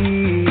to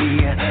see.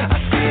 I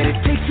said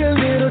it takes a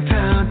little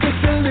time, it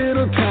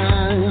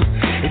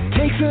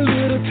takes a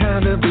little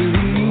time to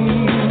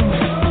believe.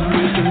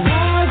 We can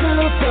rise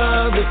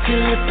above the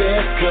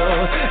typical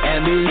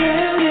and be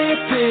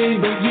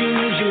anything but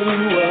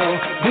usual.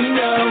 We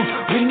know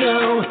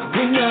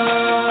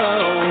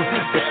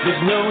that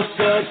there's no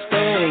such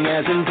thing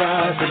as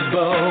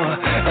impossible,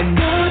 and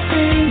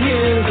nothing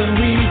is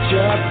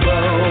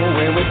unreachable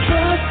when we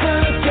trust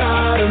the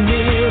God of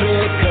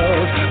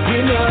miracles.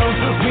 We know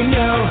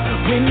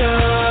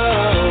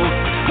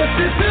that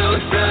there's no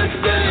such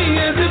thing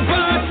as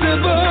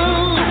impossible.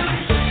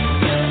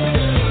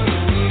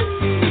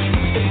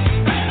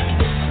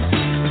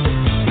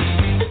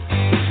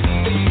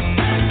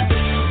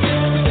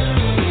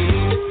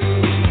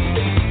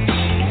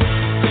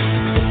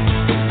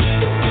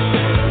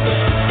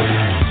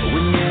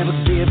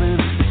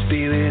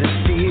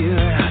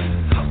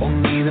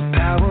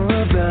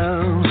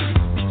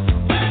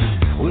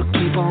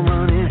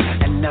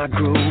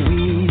 Grow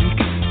weak.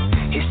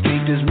 His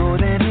strength is more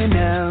than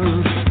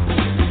enough.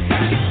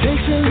 It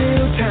takes a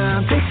little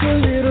time,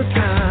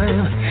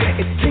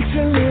 it takes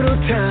a little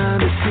time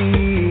to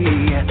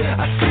see.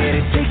 I said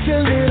it takes a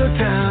little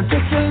time,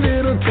 it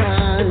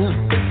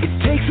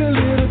takes a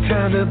little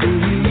time to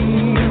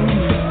believe.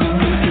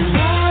 We can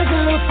rise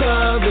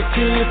above the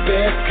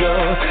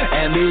typical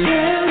and be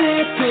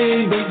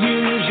anything but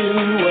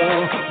usual.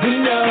 We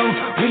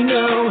know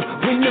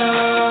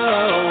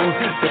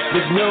that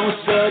there's no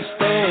such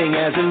thing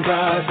as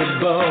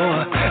impossible,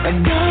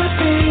 and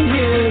nothing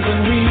is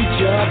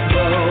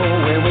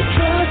unreachable when we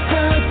trust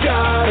the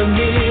God of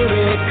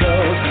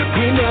miracles.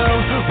 We know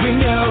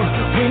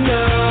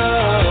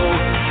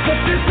that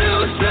there's no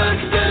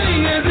such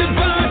thing as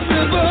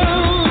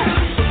impossible.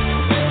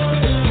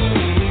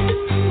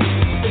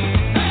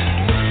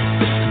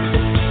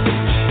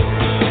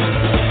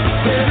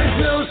 There is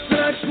no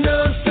such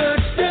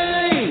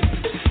thing.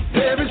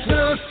 There is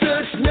no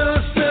such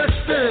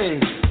thing.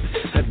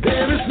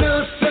 There is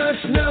no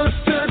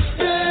such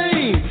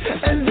thing,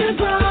 and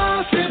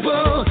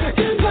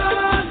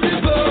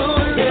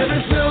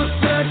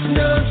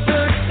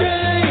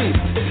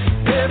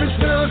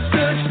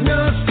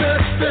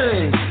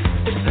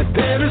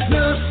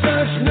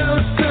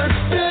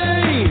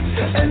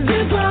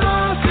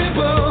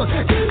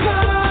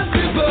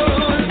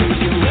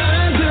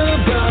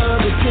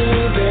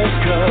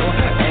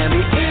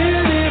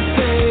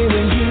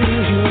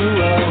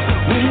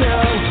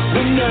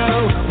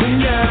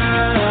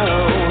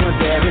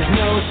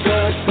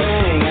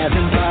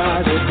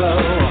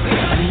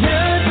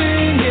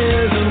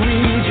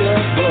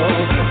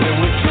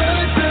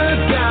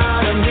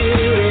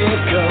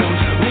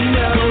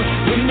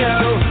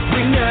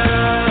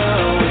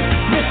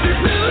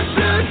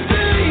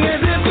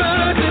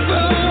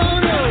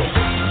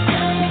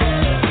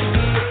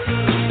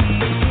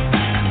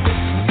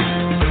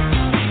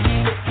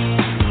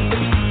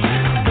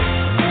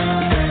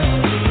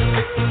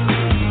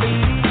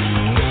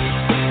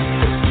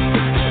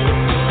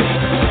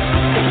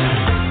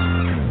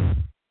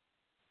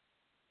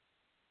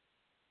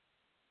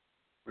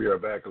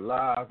back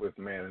live with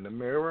Man in the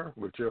Mirror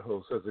with your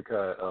host,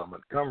 Hezekiah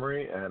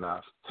Montgomery, and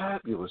our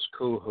fabulous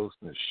co-host,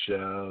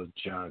 Michelle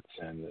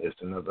Johnson. It's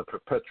another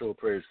Perpetual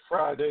Praise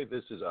Friday.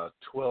 This is our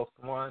 12th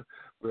one.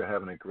 We're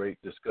having a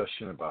great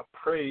discussion about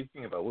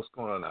praising, about what's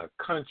going on in our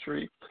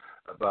country,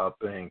 about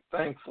being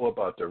thankful,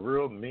 about the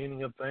real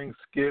meaning of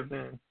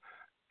Thanksgiving.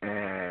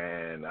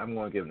 And I'm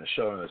going to give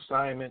Michelle an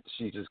assignment.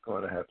 She's just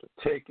going to have to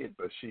take it,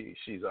 but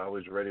she's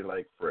always ready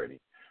like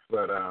Freddie.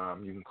 But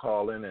you can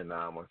call in at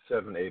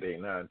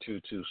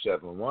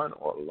 917-889-2271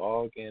 or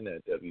log in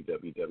at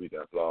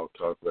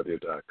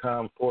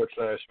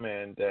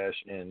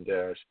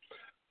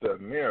www.blogtalkradio.com/man-in-the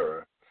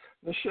mirror.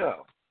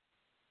 Michelle.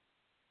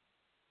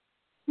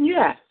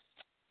 Yes.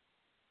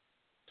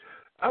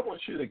 I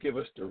want you to give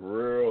us the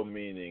real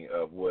meaning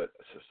of what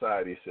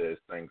society says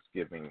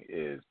Thanksgiving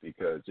is,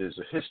 because there's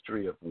a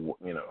history of,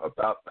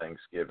 about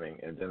Thanksgiving,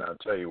 and then I'll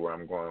tell you where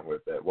I'm going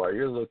with that. While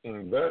you're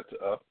looking that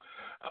up,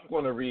 I'm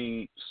going to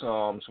read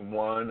Psalms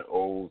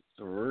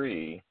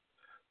 103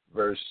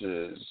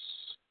 verses,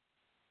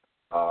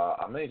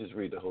 I may just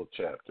read the whole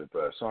chapter,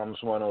 but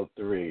Psalms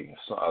 103,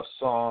 a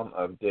psalm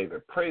of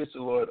David. Praise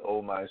the Lord,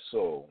 O my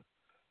soul,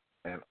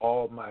 and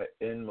all my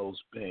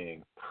inmost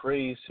being.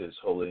 Praise his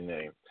holy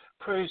name.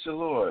 Praise the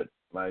Lord,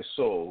 my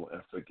soul,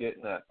 and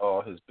forget not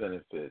all his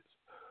benefits,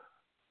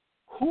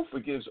 who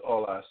forgives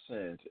all our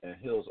sins and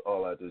heals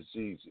all our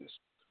diseases,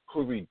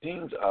 who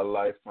redeems our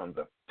life from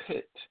the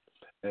pit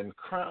and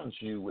crowns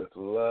you with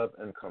love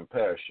and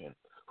compassion,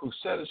 who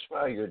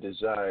satisfy your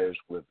desires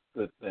with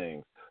good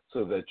things,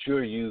 so that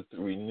your youth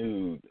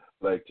renewed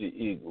like the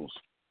eagles.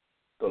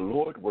 The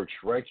Lord works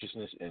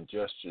righteousness and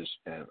justice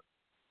and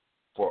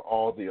for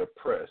all the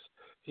oppressed.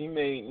 He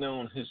made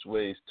known his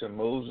ways to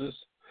Moses,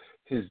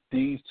 his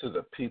deeds to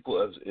the people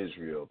of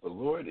Israel. The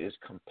Lord is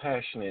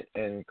compassionate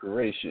and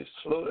gracious,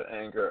 slow to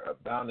anger,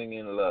 abounding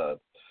in love.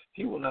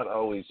 He will not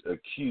always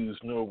accuse,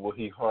 nor will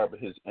he harbor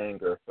his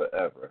anger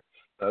forever.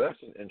 Now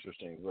that's an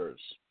interesting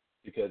verse,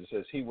 because it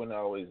says he will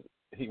not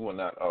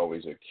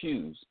always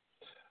accuse,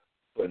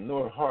 but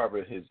nor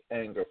harbor his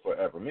anger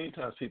forever. Many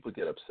times people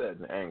get upset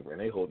and angry,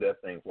 and they hold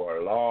that thing for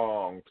a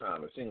long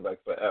time. It seems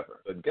like forever.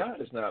 But God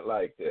is not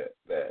like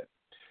that.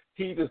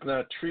 He does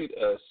not treat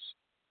us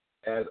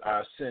as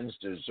our sins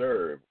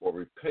deserve or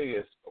repay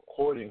us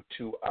according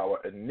to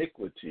our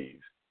iniquities.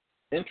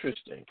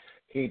 Interesting.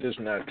 He does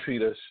not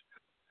treat us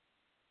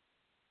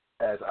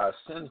as our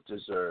sins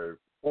deserve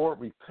or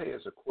repay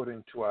us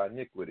according to our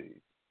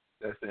iniquities.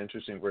 That's the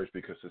interesting verse,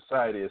 because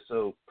society is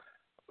so,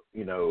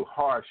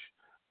 harsh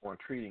on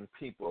treating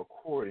people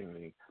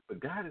accordingly, but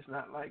God is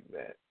not like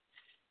that.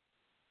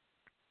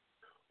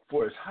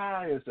 For as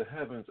high as the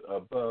heavens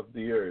above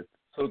the earth,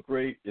 so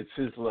great is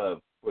his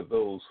love for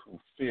those who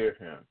fear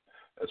him.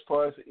 As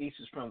far as the east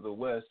is from the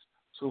west,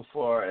 so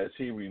far as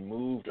he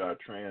removed our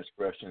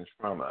transgressions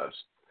from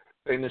us.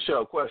 Hey,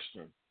 Michelle,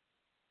 question.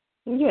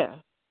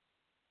 Yeah.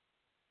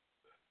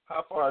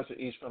 How far is the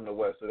east from the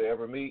west? Do they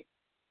ever meet?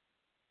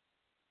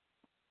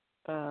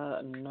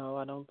 No,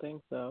 I don't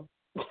think so.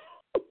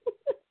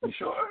 You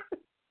sure?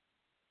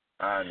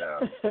 I know.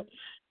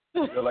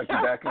 You feel like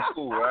you're back in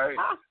school, right?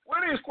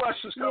 Where are these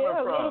questions coming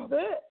from?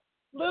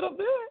 Little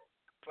bit.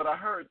 But I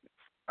heard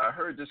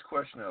this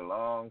question a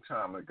long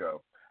time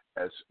ago.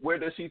 Where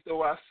does he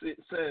throw our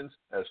sins?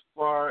 As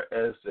far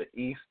as the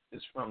east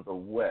is from the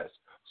west,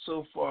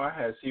 so far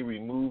has he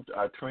removed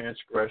our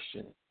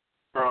transgression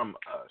from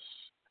us.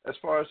 As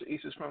far as the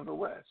east is from the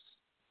west,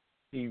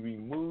 he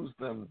removes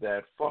them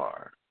that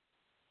far.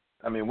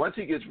 I mean, once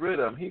he gets rid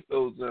of them, he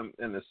throws them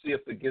in the sea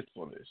of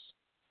forgetfulness.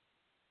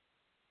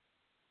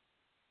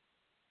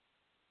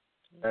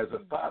 As a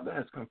father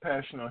has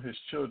compassion on his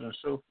children,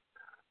 so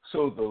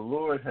the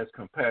Lord has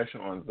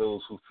compassion on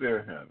those who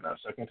fear him. Now,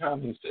 second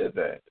time he said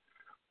that.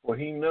 For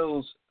he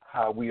knows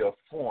how we are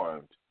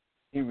formed.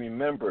 He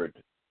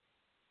remembered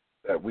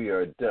that we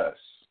are dust.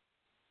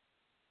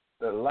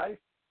 The life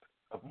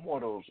of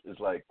mortals is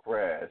like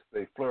grass.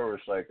 They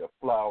flourish like a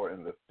flower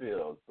in the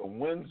field. The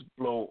winds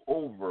blow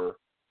over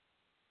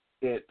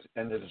it,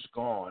 and it is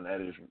gone,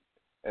 and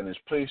its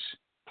place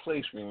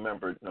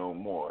remembered no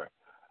more.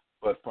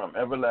 But from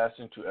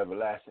everlasting to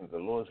everlasting, the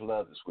Lord's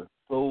love is with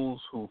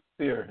those who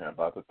fear him.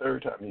 About the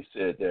third time he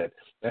said that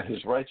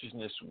his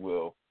righteousness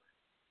will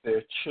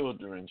their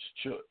children's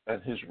children,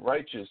 and his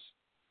righteous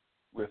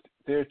with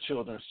their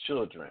children's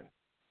children,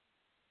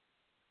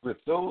 with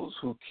those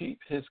who keep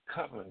his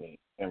covenant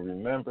and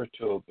remember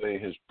to obey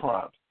his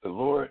prompts. The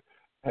Lord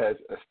has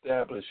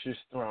established his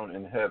throne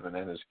in heaven,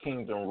 and his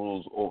kingdom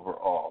rules over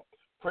all.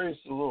 Praise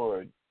the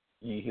Lord,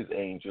 ye his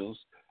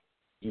angels,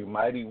 you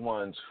mighty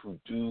ones who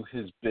do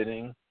his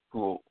bidding,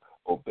 who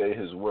obey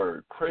his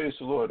word. Praise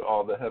the Lord,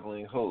 all the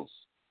heavenly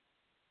hosts,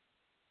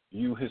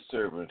 you his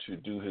servants who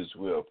do his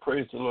will.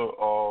 Praise the Lord,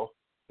 all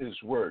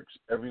his works,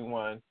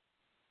 everyone,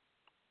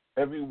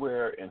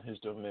 everywhere in his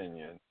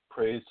dominion.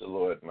 Praise the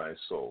Lord, my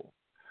soul.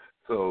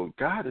 So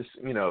God is,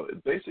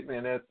 basically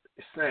in that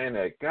saying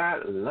that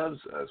God loves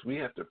us. We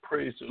have to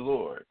praise the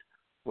Lord.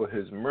 for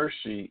his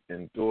mercy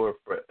endure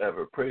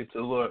forever. Praise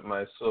the Lord,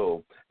 my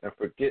soul, and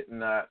forget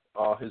not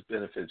all his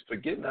benefits.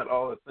 Forget not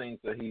all the things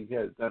that he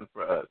has done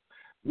for us.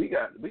 We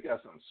got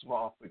some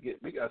small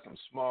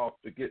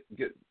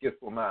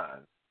forgetful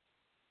minds.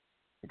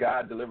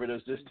 God delivered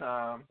us this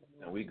time,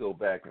 and we go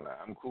back and like,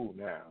 I'm cool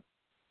now.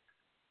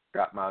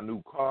 Got my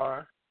new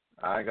car.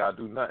 I ain't got to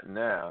do nothing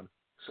now.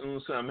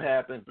 Soon something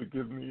happens,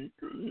 forgive me,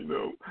 because,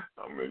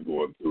 I've been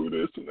going through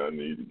this, and I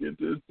need to get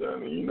this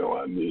done, and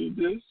I need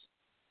this.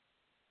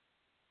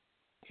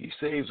 He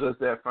saves us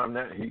from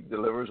that. He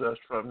delivers us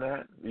from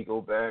that. We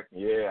go back,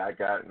 yeah,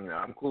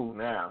 I'm cool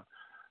now.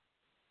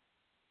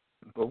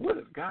 But what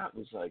if God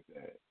was like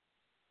that?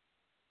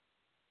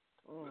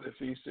 What if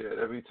he said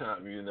every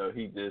time,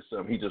 he did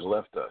something, he just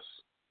left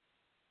us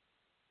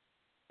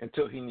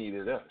until he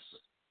needed us?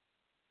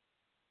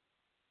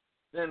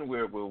 Then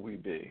where will we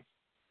be?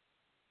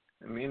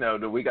 And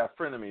we got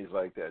frenemies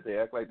like that. They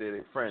act like they're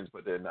their friends,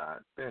 but they're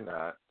not. They're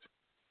not.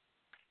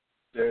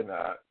 They're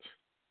not.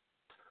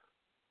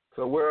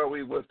 So where are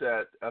we with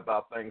that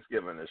about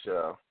Thanksgiving,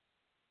 Michelle?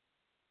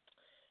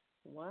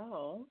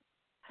 Well,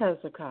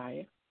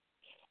 Hezekiah,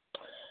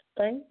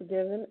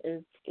 Thanksgiving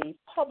is a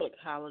public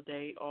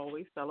holiday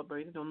always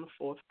celebrated on the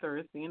fourth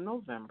Thursday in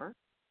November.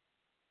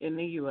 In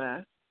the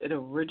U.S., it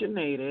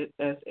originated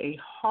as a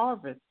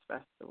harvest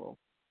festival.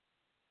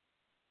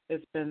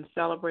 It's been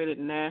celebrated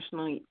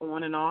nationally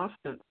on and off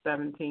since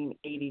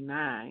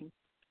 1789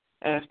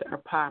 after a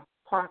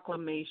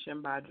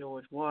proclamation by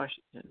George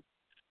Washington.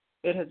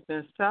 It has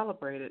been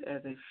celebrated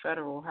as a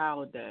federal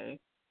holiday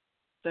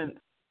since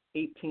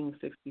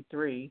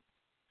 1863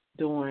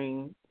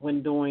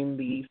 when during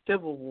the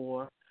Civil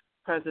War,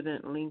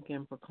 President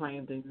Lincoln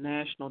proclaimed a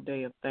National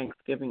Day of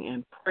Thanksgiving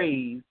and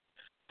praise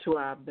to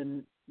our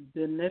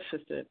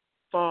beneficent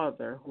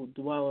Father who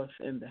dwelleth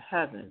in the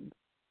heavens,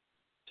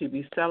 to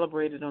be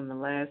celebrated on the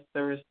last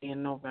Thursday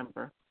in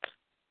November.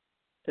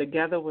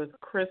 Together with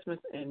Christmas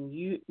and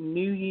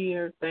New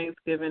Year,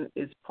 Thanksgiving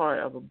is part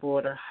of a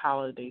broader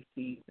holiday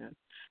season.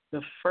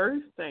 The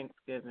first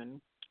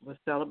Thanksgiving was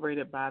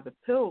celebrated by the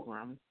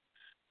Pilgrims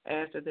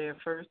after their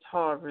first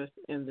harvest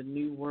in the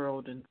New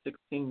World in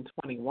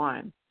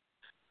 1621.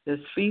 This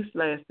feast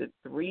lasted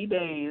 3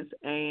 days,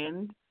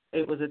 and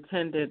it was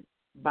attended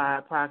by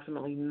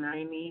approximately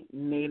 90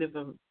 Native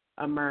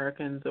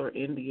Americans, or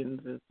Indians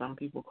as some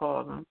people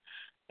call them,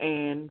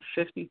 and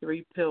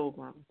 53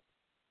 pilgrims.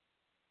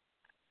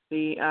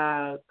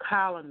 The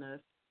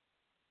colonists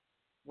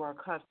were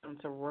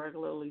accustomed to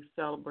regularly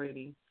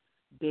celebrating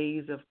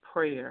days of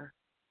prayer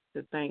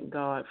to thank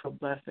God for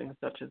blessings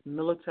such as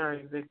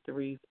military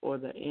victories or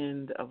the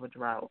end of a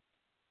drought.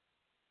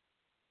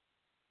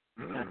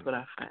 That's what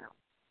I found.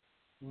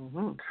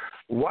 Mm-hmm.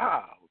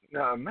 Wow.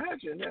 Now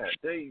imagine that.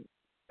 They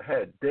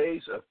had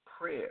days of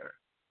prayer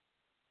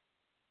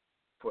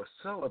for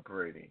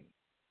celebrating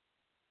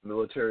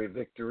military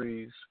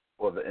victories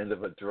or the end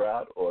of a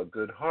drought or a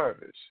good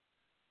harvest.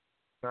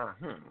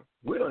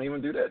 We don't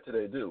even do that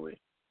today, do we?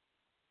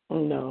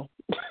 No.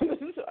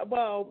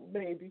 Well,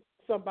 maybe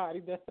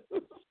somebody does.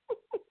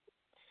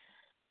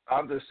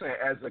 I'm just saying,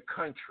 as a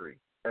country,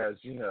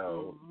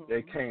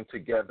 they came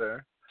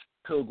together,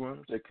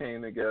 pilgrims, they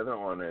came together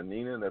on their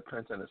Nina and their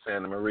Pinta and the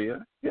Santa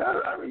Maria. Yeah,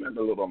 I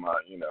remember a little of my,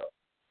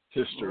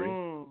 history.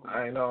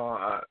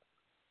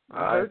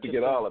 I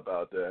forget all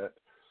about that.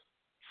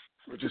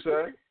 What'd you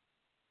say?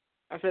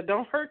 I said,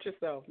 don't hurt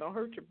yourself. Don't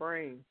hurt your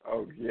brain.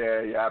 Oh,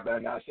 yeah, I better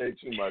not say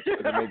too much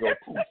because it may go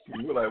poof.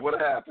 And you're like, what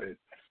happened?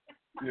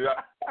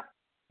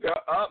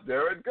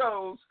 There it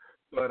goes.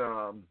 But,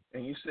 and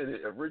you said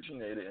it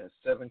originated in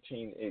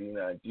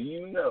 1789. Do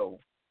you know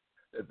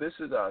that this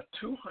is our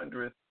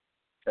 200th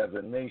as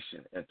a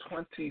nation and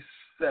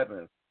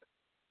 27th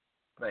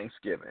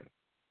Thanksgiving?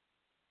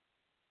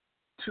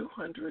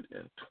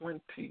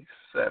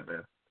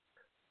 227th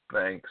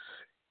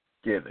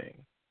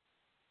Thanksgiving.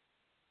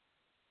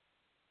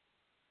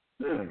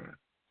 Amen.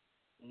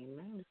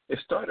 It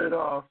started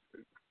off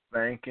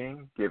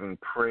thanking, giving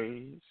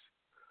praise,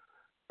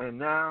 and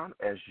now,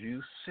 as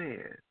you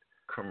said,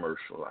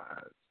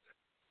 commercialized.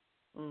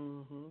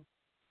 Mm-hmm.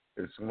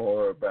 It's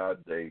more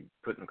about they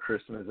putting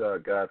Christmas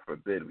out. God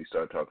forbid we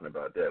start talking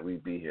about that.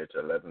 We'd be here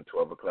till 11,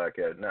 12 o'clock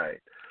at night.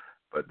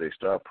 But they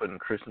start putting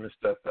Christmas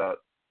stuff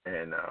out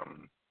and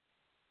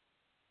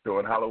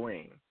doing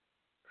Halloween.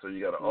 So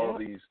you got all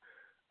these,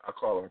 I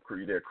call them,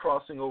 they're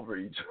crossing over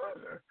each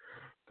other.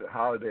 The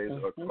holidays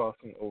are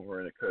crossing over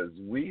in it because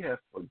we have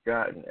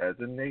forgotten as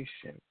a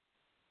nation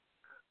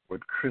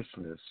what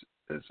Christmas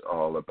is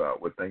all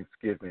about, what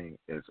Thanksgiving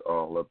is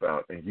all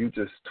about. And you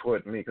just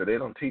taught me, because they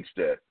don't teach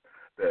that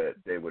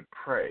they would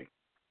pray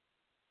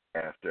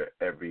after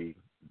every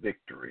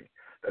victory,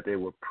 that they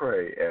would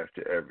pray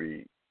after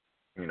every,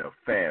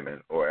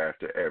 famine or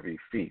after every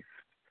feast.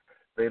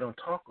 They don't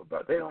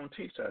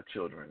teach our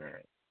children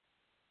that.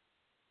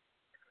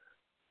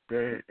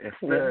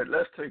 Instead,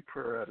 let's take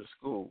prayer out of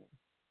school.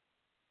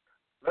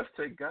 Let's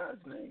take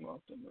God's name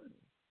off the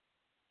money.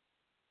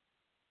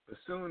 As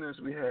soon as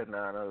we had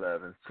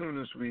 9/11, as soon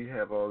as we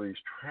have all these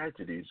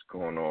tragedies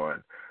going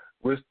on,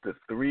 What's the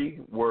three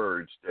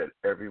words that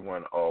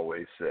everyone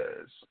always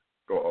says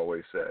or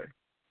always say?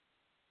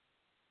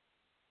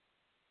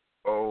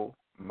 Oh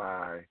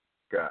my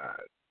God.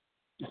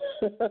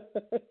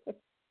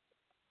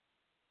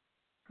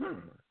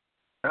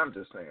 I'm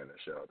just saying the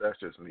show. That's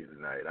just me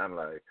tonight. I'm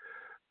like,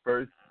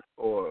 first,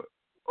 or,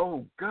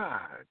 oh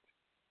God.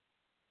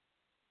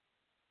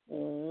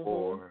 Mm-hmm.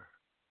 Or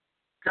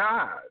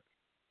God.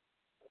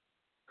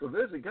 Because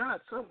there's a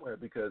God somewhere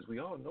because we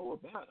all know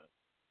about him.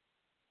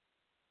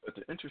 But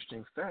the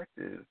interesting fact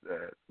is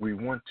that we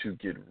want to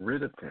get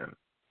rid of him.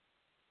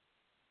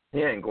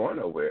 He ain't going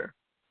nowhere.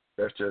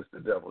 That's just the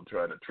devil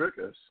trying to trick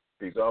us.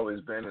 He's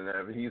always been in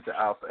there. He's the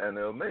Alpha and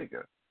the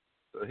Omega.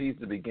 So he's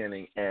the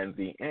beginning and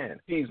the end.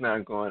 He's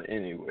not going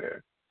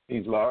anywhere.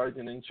 He's large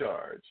and in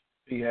charge.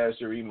 He has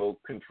the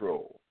remote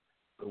control.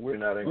 So we're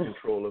not in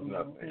control of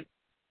nothing.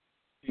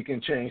 He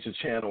can change the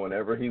channel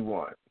whenever he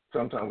wants.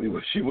 Sometimes we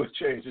wish he would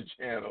change the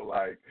channel.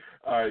 Like,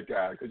 all right,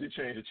 God, could you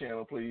change the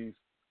channel, please?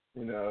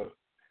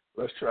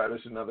 Let's try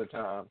this another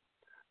time.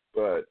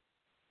 But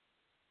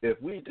this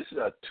is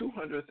our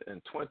 220,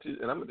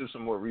 and I'm going to do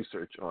some more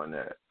research on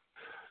that.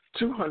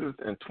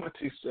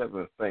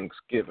 227th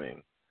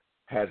Thanksgiving.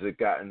 Has it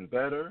gotten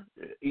better?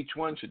 Each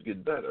one should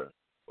get better.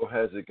 Or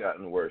has it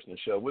gotten worse?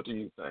 Michelle, what do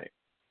you think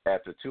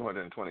after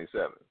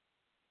 227?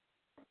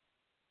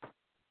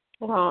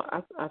 Well,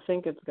 I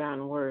think it's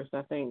gotten worse.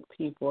 I think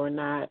people are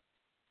not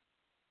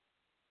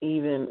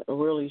even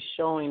really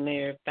showing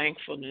their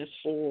thankfulness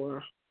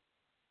for,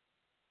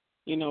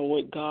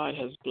 what God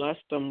has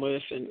blessed them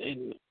with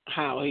and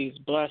how he's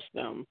blessed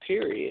them,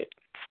 period.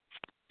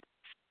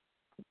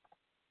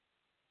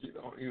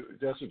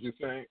 That's what you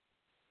think?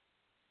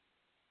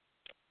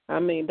 I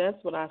mean,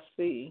 that's what I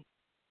see.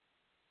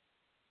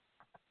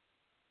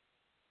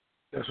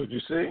 That's what you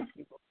see?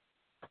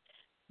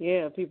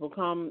 Yeah, people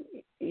come,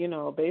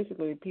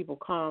 basically people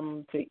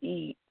come to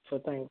eat for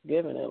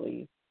Thanksgiving at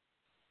least.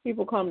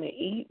 People come to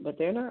eat, but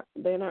they're not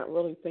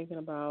really thinking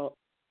about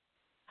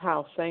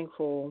how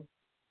thankful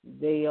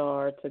they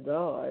are to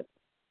God.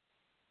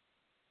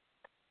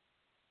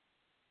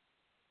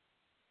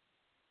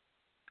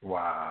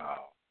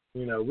 Wow.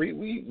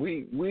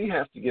 We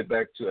have to get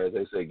back to, as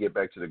they say, get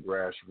back to the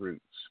grassroots.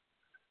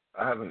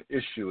 I have an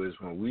issue is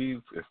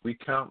if we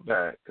count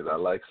back, because I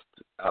like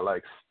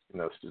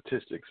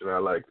statistics and I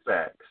like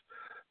facts,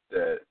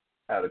 that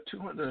out of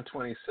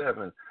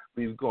 227,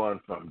 we've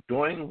gone from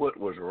doing what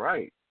was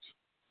right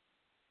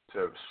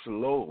to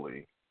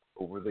slowly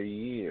over the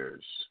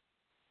years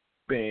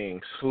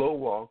being slow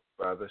walked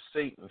by the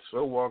Satan,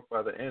 slow walked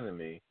by the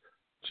enemy,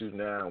 to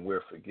now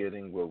we're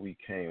forgetting where we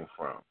came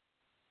from.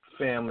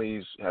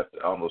 Families have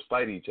to almost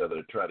fight each other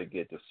to try to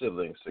get the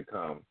siblings to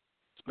come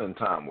spend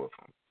time with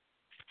them.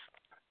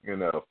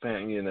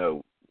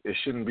 It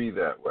shouldn't be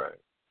that way.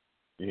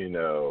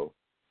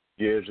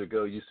 Years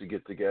ago, used to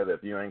get together.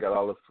 If you ain't got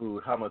all the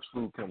food, how much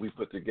food can we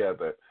put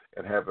together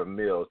and have a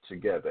meal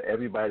together?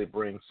 Everybody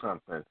brings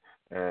something,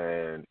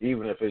 and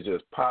even if it's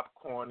just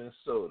popcorn and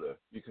soda,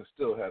 you can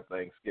still have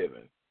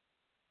Thanksgiving.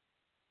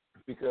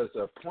 Because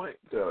the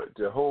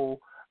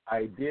whole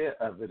idea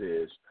of it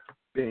is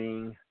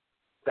being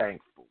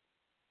thankful.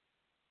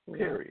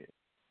 Period.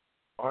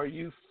 Are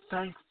you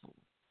thankful?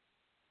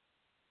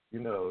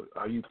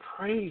 Are you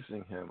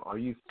praising him? Are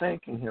you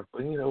thanking him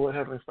for, what,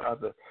 Heavenly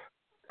Father,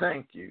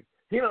 thank you.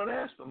 He don't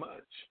ask for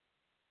much.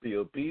 Be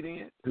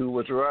obedient, do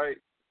what's right,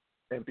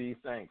 and be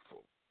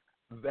thankful.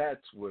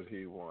 That's what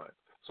he wants.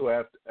 So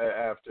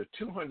after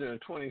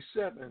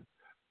 227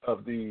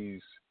 of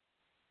these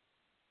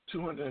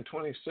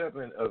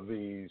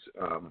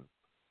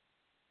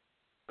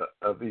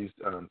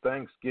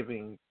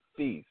Thanksgiving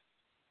feasts,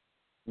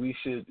 we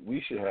should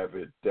have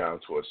it down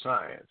to a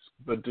science.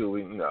 But do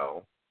we?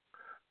 No.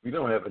 We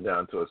don't have it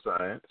down to a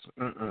science.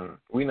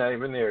 We're not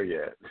even there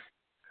yet.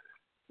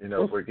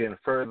 We're getting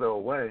further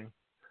away.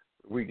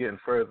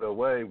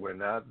 We're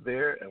not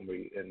there, and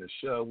in the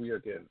show we are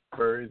getting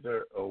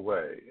further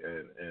away.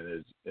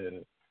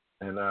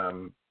 And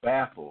I'm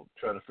baffled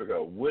trying to figure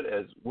out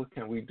what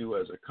can we do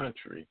as a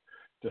country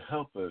to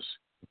help us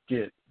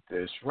get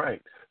this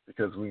right,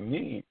 because we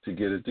need to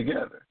get it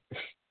together.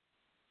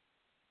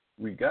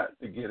 We got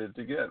to get it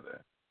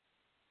together.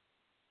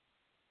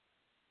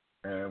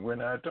 And we're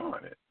not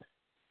doing it.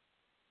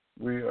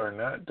 We are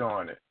not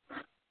doing it.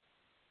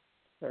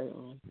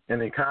 Certainly.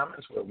 Any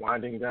comments? We're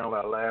winding down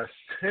our last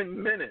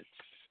 10 minutes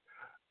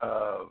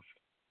of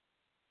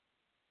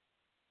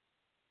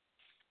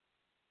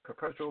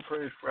Perpetual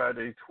Praise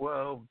Friday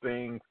 12,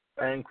 being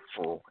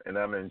thankful. And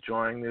I'm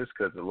enjoying this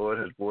because the Lord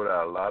has brought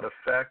out a lot of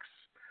facts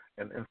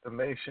and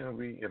information.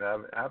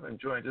 I've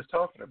enjoyed just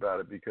talking about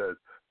it, because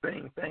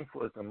being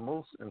thankful is the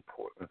most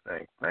important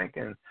thing.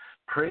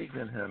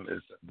 Praising him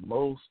is the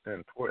most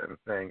important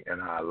thing in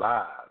our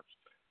lives.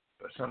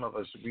 But some of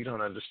us, we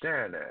don't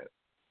understand that.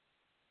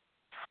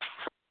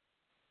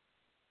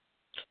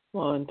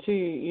 Well, and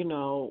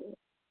two,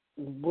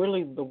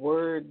 really the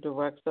word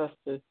directs us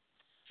to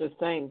to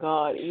thank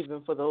God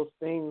even for those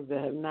things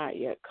that have not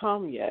yet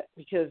come yet,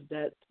 because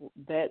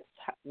that's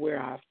where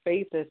our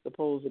faith is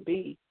supposed to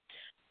be.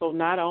 So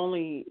not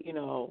only,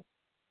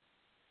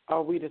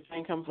 are we to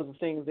thank him for the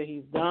things that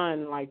he's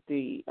done, like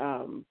the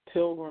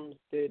pilgrims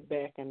did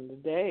back in the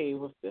day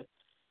with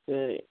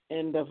the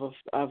end of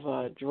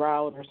a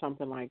drought or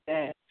something like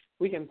that.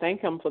 We can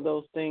thank him for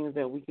those things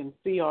that we can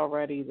see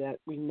already, that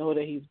we know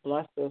that he's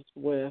blessed us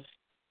with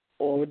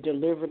or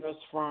delivered us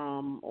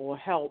from or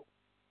helped,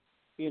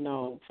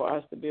 for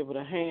us to be able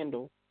to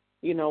handle.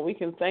 We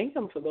can thank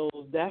him for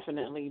those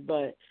definitely,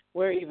 but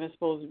we're even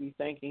supposed to be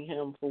thanking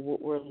him for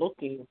what we're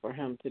looking for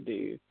him to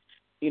do,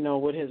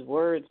 what his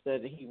word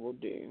said that he will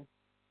do.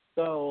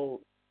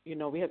 So,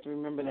 we have to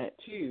remember that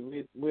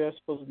too. We're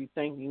supposed to be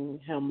thanking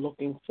him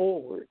looking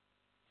forward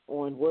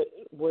on what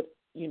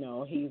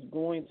he's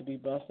going to be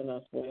blessing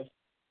us with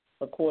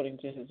according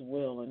to his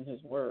will and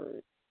his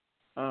word.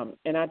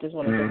 And I just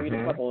wanted to read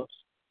a couple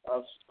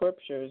of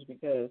scriptures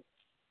because,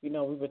 we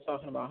were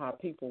talking about how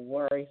people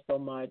worry so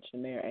much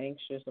and they're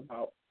anxious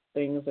about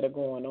things that are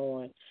going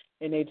on,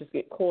 and they just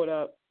get caught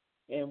up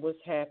in what's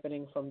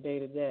happening from day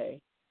to day.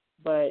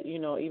 But,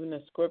 even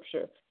the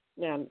scripture,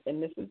 now,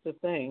 and this is the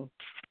thing,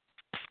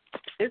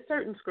 there's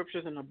certain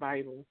scriptures in the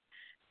Bible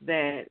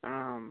that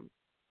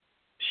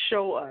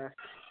show us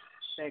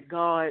that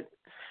God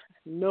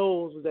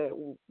knows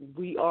that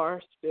we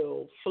are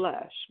still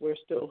flesh, we're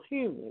still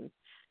human.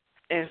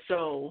 And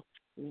so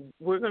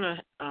we're going to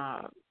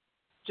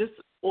just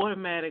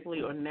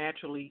automatically or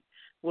naturally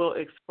will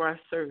express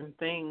certain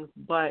things,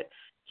 but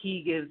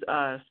he gives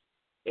us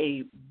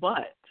a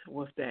but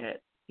with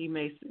that. He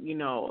may,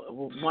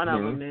 one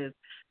of them is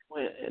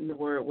in the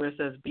word where it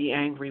says be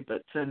angry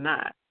but sin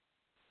not.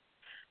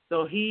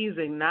 So he's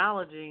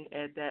acknowledging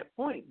at that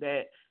point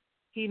that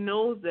he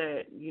knows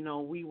that,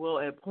 we will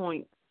at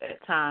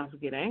times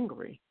get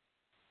angry.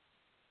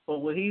 But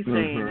what he's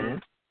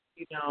saying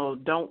is,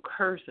 don't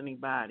curse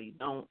anybody.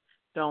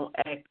 Don't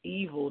act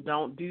evil.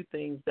 Don't do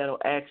things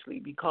that'll actually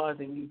be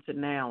causing you to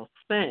now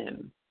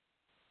sin.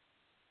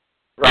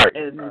 Right.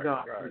 And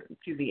go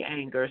to the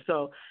anger.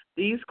 So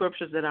these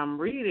scriptures that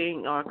I'm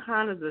reading are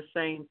kind of the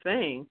same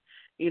thing.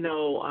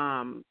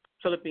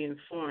 Philippians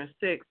 4:6,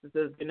 it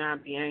says, do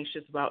not be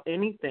anxious about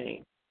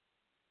anything,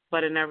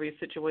 but in every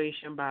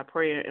situation by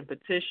prayer and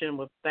petition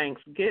with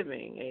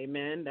thanksgiving.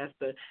 Amen. That's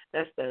the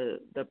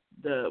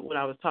what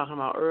I was talking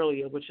about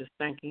earlier, which is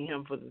thanking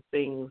him for the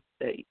things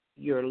that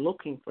you're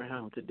looking for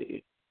him to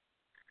do.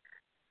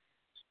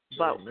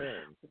 But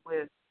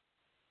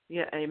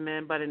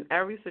amen. But in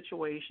every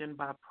situation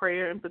by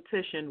prayer and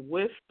petition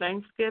with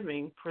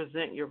thanksgiving,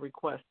 present your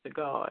request to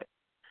God.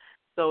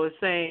 So it's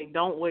saying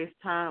don't waste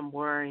time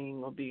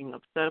worrying or being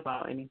upset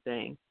about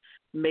anything.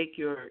 Make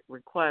your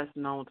request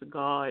known to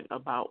God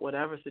about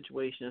whatever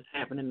situation is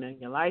happening in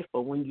your life.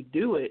 But when you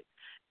do it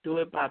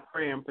by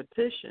prayer and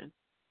petition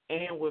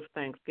and with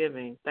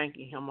thanksgiving,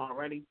 thanking him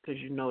already because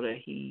you know that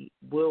he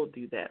will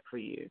do that for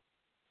you.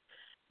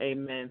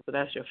 Amen. So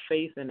that's your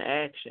faith in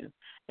action.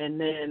 And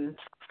then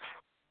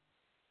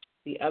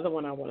the other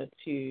one I wanted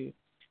to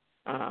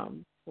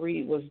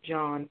read was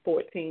John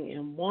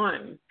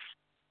 14:1.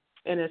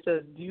 And it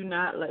says, do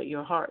not let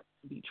your heart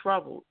be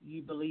troubled.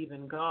 You believe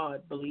in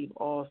God, believe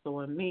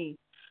also in me.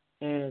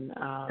 And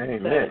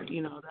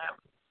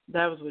that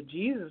was what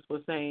Jesus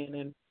was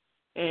saying.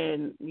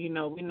 And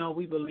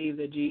we believe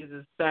that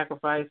Jesus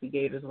sacrificed, he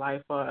gave his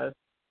life for us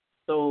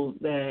so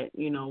that,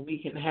 we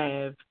can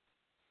have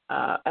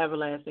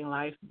everlasting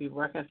life, be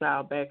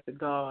reconciled back to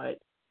God.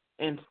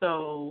 And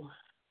so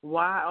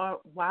why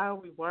are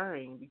we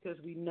worrying? Because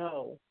we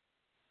know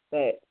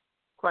that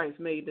Christ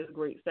made this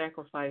great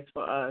sacrifice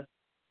for us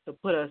to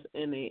put us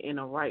in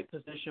a right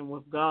position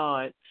with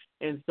God.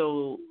 And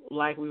so,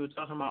 like we were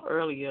talking about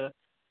earlier,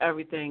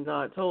 everything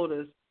God told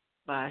us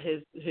by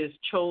his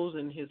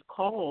chosen, his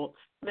call,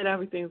 that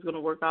everything's going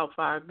to work out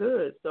for our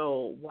good.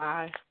 So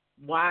why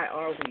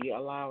are we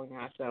allowing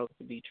ourselves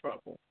to be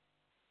troubled?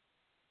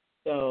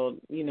 So,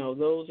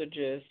 those are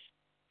just,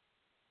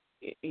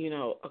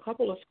 a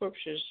couple of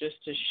scriptures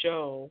just to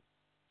show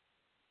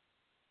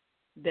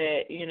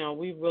that,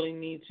 we really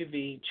need to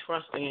be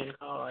trusting in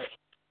God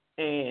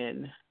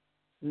and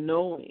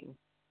knowing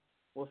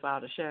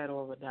without a shadow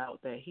of a doubt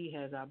that he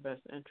has our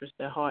best interest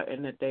at heart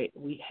and that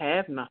we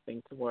have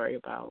nothing to worry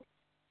about.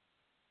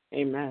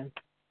 Amen.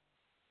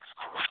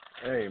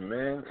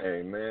 Amen,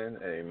 amen,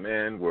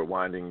 amen. We're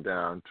winding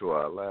down to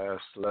our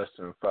less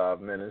than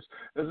 5 minutes.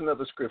 There's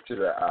another scripture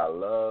that I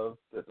love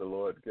that the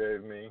Lord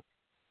gave me.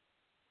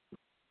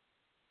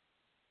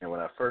 And when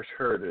I first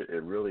heard it,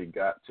 it really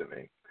got to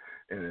me.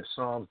 And in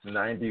Psalms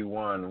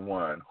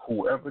 91:1,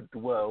 whoever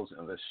dwells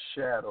in the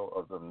shelter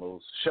of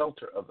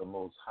the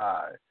Most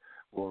High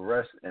will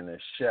rest in the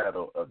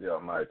shadow of the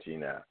Almighty.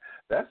 Now,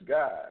 that's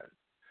God.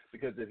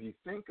 Because if you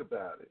think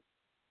about it,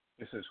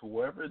 it says,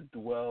 whoever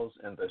dwells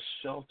in the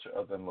shelter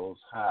of the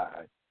Most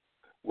High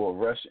will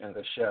rest in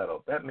the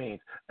shadow. That means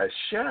a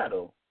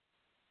shadow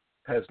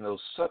has no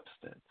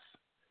substance.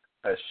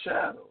 A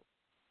shadow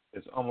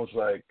is almost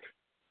like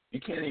You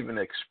can't even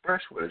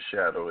express what a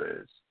shadow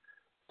is.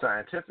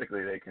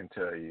 Scientifically, they can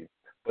tell you,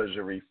 but it's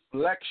a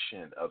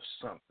reflection of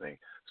something.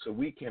 So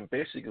we can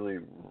basically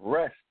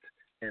rest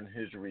in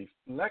his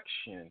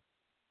reflection,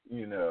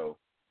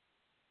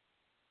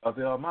 of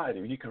the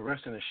Almighty. You can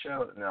rest in the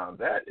shadow. Now,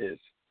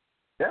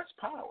 that's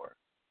power.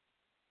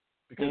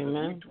 Because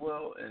Amen. if we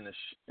dwell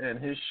in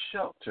his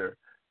shelter,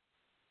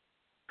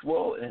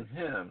 dwell in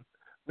him,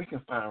 we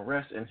can find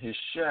rest in his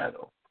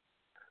shadow.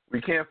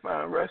 We can't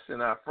find rest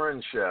in our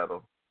friend's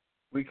shadow.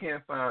 We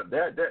can't find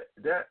that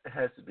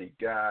has to be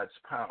God's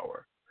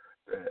power,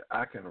 that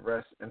I can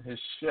rest in his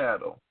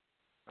shadow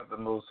of the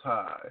Most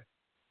High.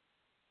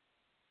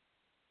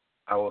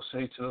 I will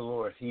say to the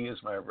Lord, he is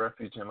my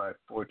refuge and my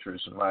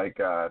fortress, my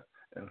God,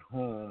 in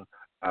whom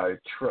I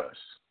trust.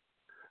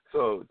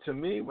 So to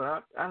me, when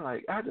I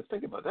had to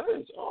think about that,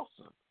 is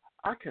awesome.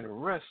 I can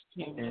rest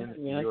in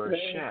your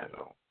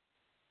shadow.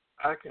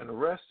 I can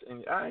rest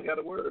in. I ain't got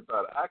to worry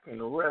about it. I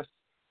can rest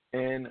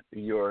in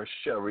your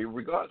shadow,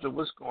 regardless of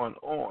what's going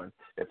on.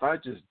 If I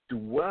just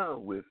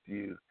dwell with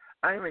you,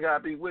 I ain't even got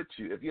to be with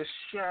you. If your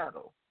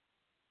shadow,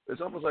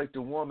 it's almost like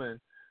the woman,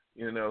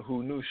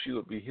 who knew she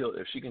would be healed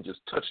if she can just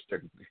touch the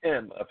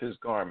hem of his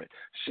garment.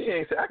 She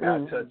ain't say, I got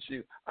to touch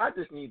you. I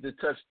just need to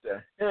touch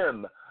the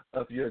hem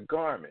of your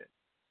garment.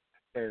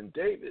 And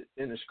David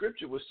in the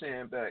scripture was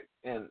saying back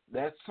in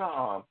that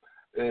psalm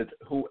that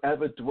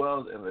whoever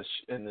dwells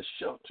in the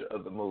shelter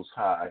of the Most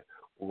High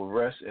will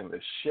rest in the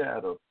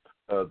shadow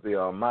of the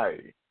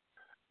Almighty.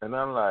 And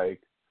I'm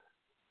like,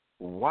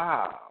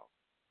 wow.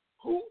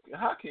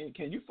 How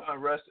can you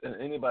find rest in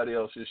anybody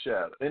else's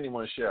shadow,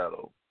 anyone's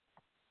shadow?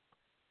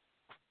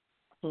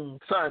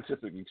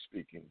 Scientifically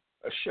speaking,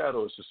 a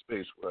shadow is a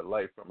space where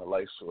light from a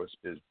light source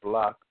is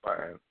blocked by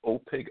an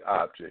opaque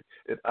object.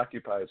 It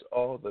occupies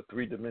all the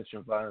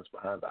three-dimensional volumes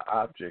behind the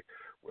object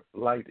with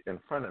light in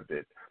front of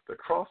it. The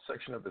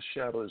cross-section of the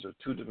shadow is a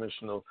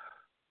two-dimensional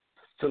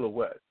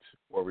silhouette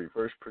or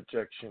reverse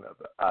projection of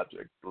the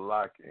object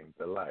blocking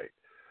the light.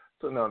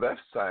 So now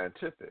that's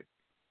scientific.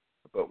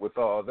 But with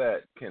all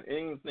that, can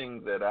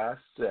anything that I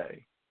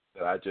say,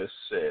 that I just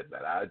said,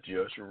 that I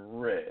just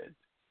read,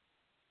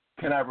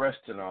 can I rest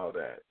in all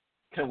that?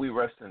 Can we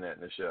rest in that,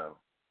 Nichelle?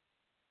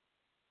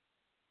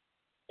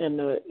 In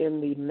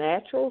the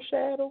natural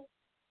shadow?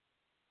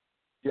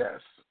 Yes.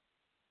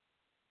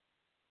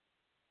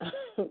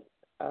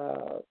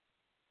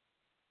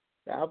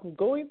 I'm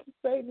going to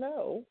say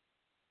no.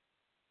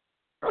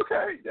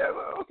 Okay,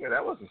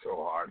 that wasn't so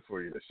hard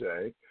for you to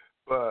say,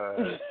 but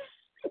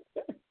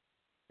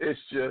it's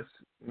just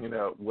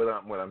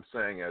what I'm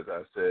saying, as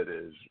I said,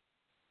 is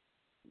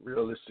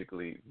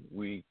realistically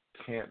we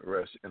can't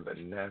rest in the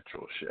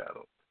natural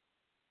shadow.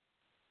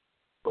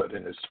 But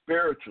in the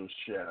spiritual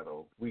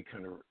shadow, we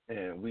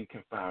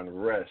can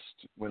find rest.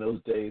 When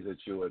those days that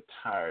you are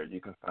tired, you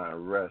can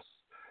find rest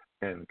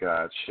in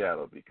God's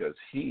shadow because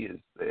he is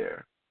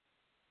there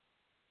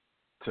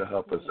to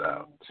help us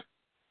out.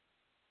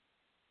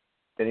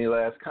 Any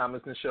last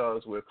comments, Nichelle,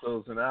 as we're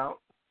closing out?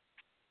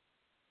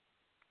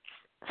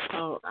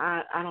 Oh,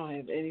 I don't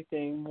have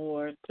anything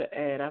more to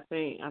add. I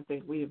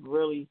think we've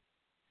really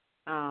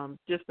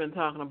just been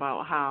talking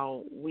about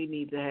how we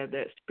need to have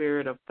that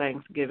spirit of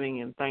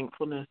thanksgiving and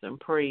thankfulness and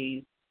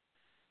praise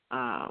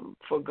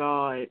for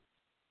God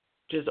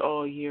just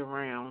all year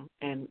round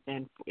and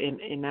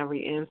in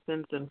every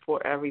instance and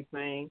for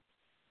everything,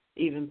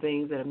 even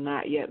things that have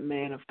not yet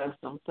manifest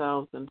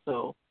themselves. And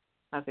so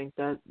I think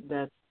that's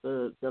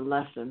the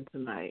lesson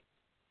tonight.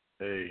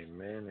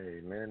 Amen,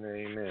 amen,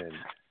 amen.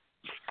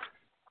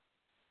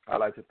 I'd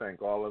like to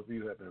thank all of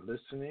you who have been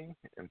listening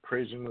and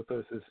praising with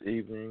us this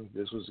evening.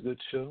 This was a good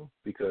show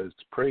because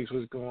praise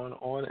was going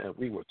on and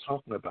we were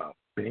talking about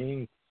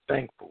being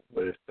thankful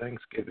with it's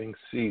Thanksgiving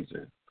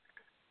season.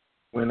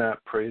 We're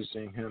not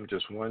praising him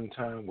just one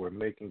time. We're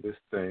making this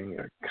thing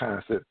a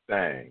constant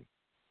thing.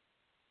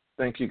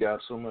 Thank you guys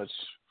so much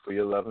for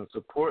your love and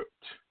support.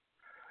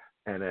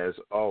 And as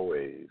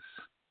always,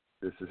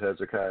 this is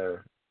Hezekiah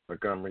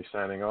Montgomery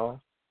signing off.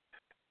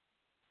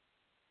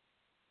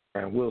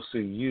 And we'll see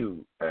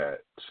you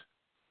at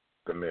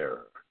the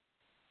mirror.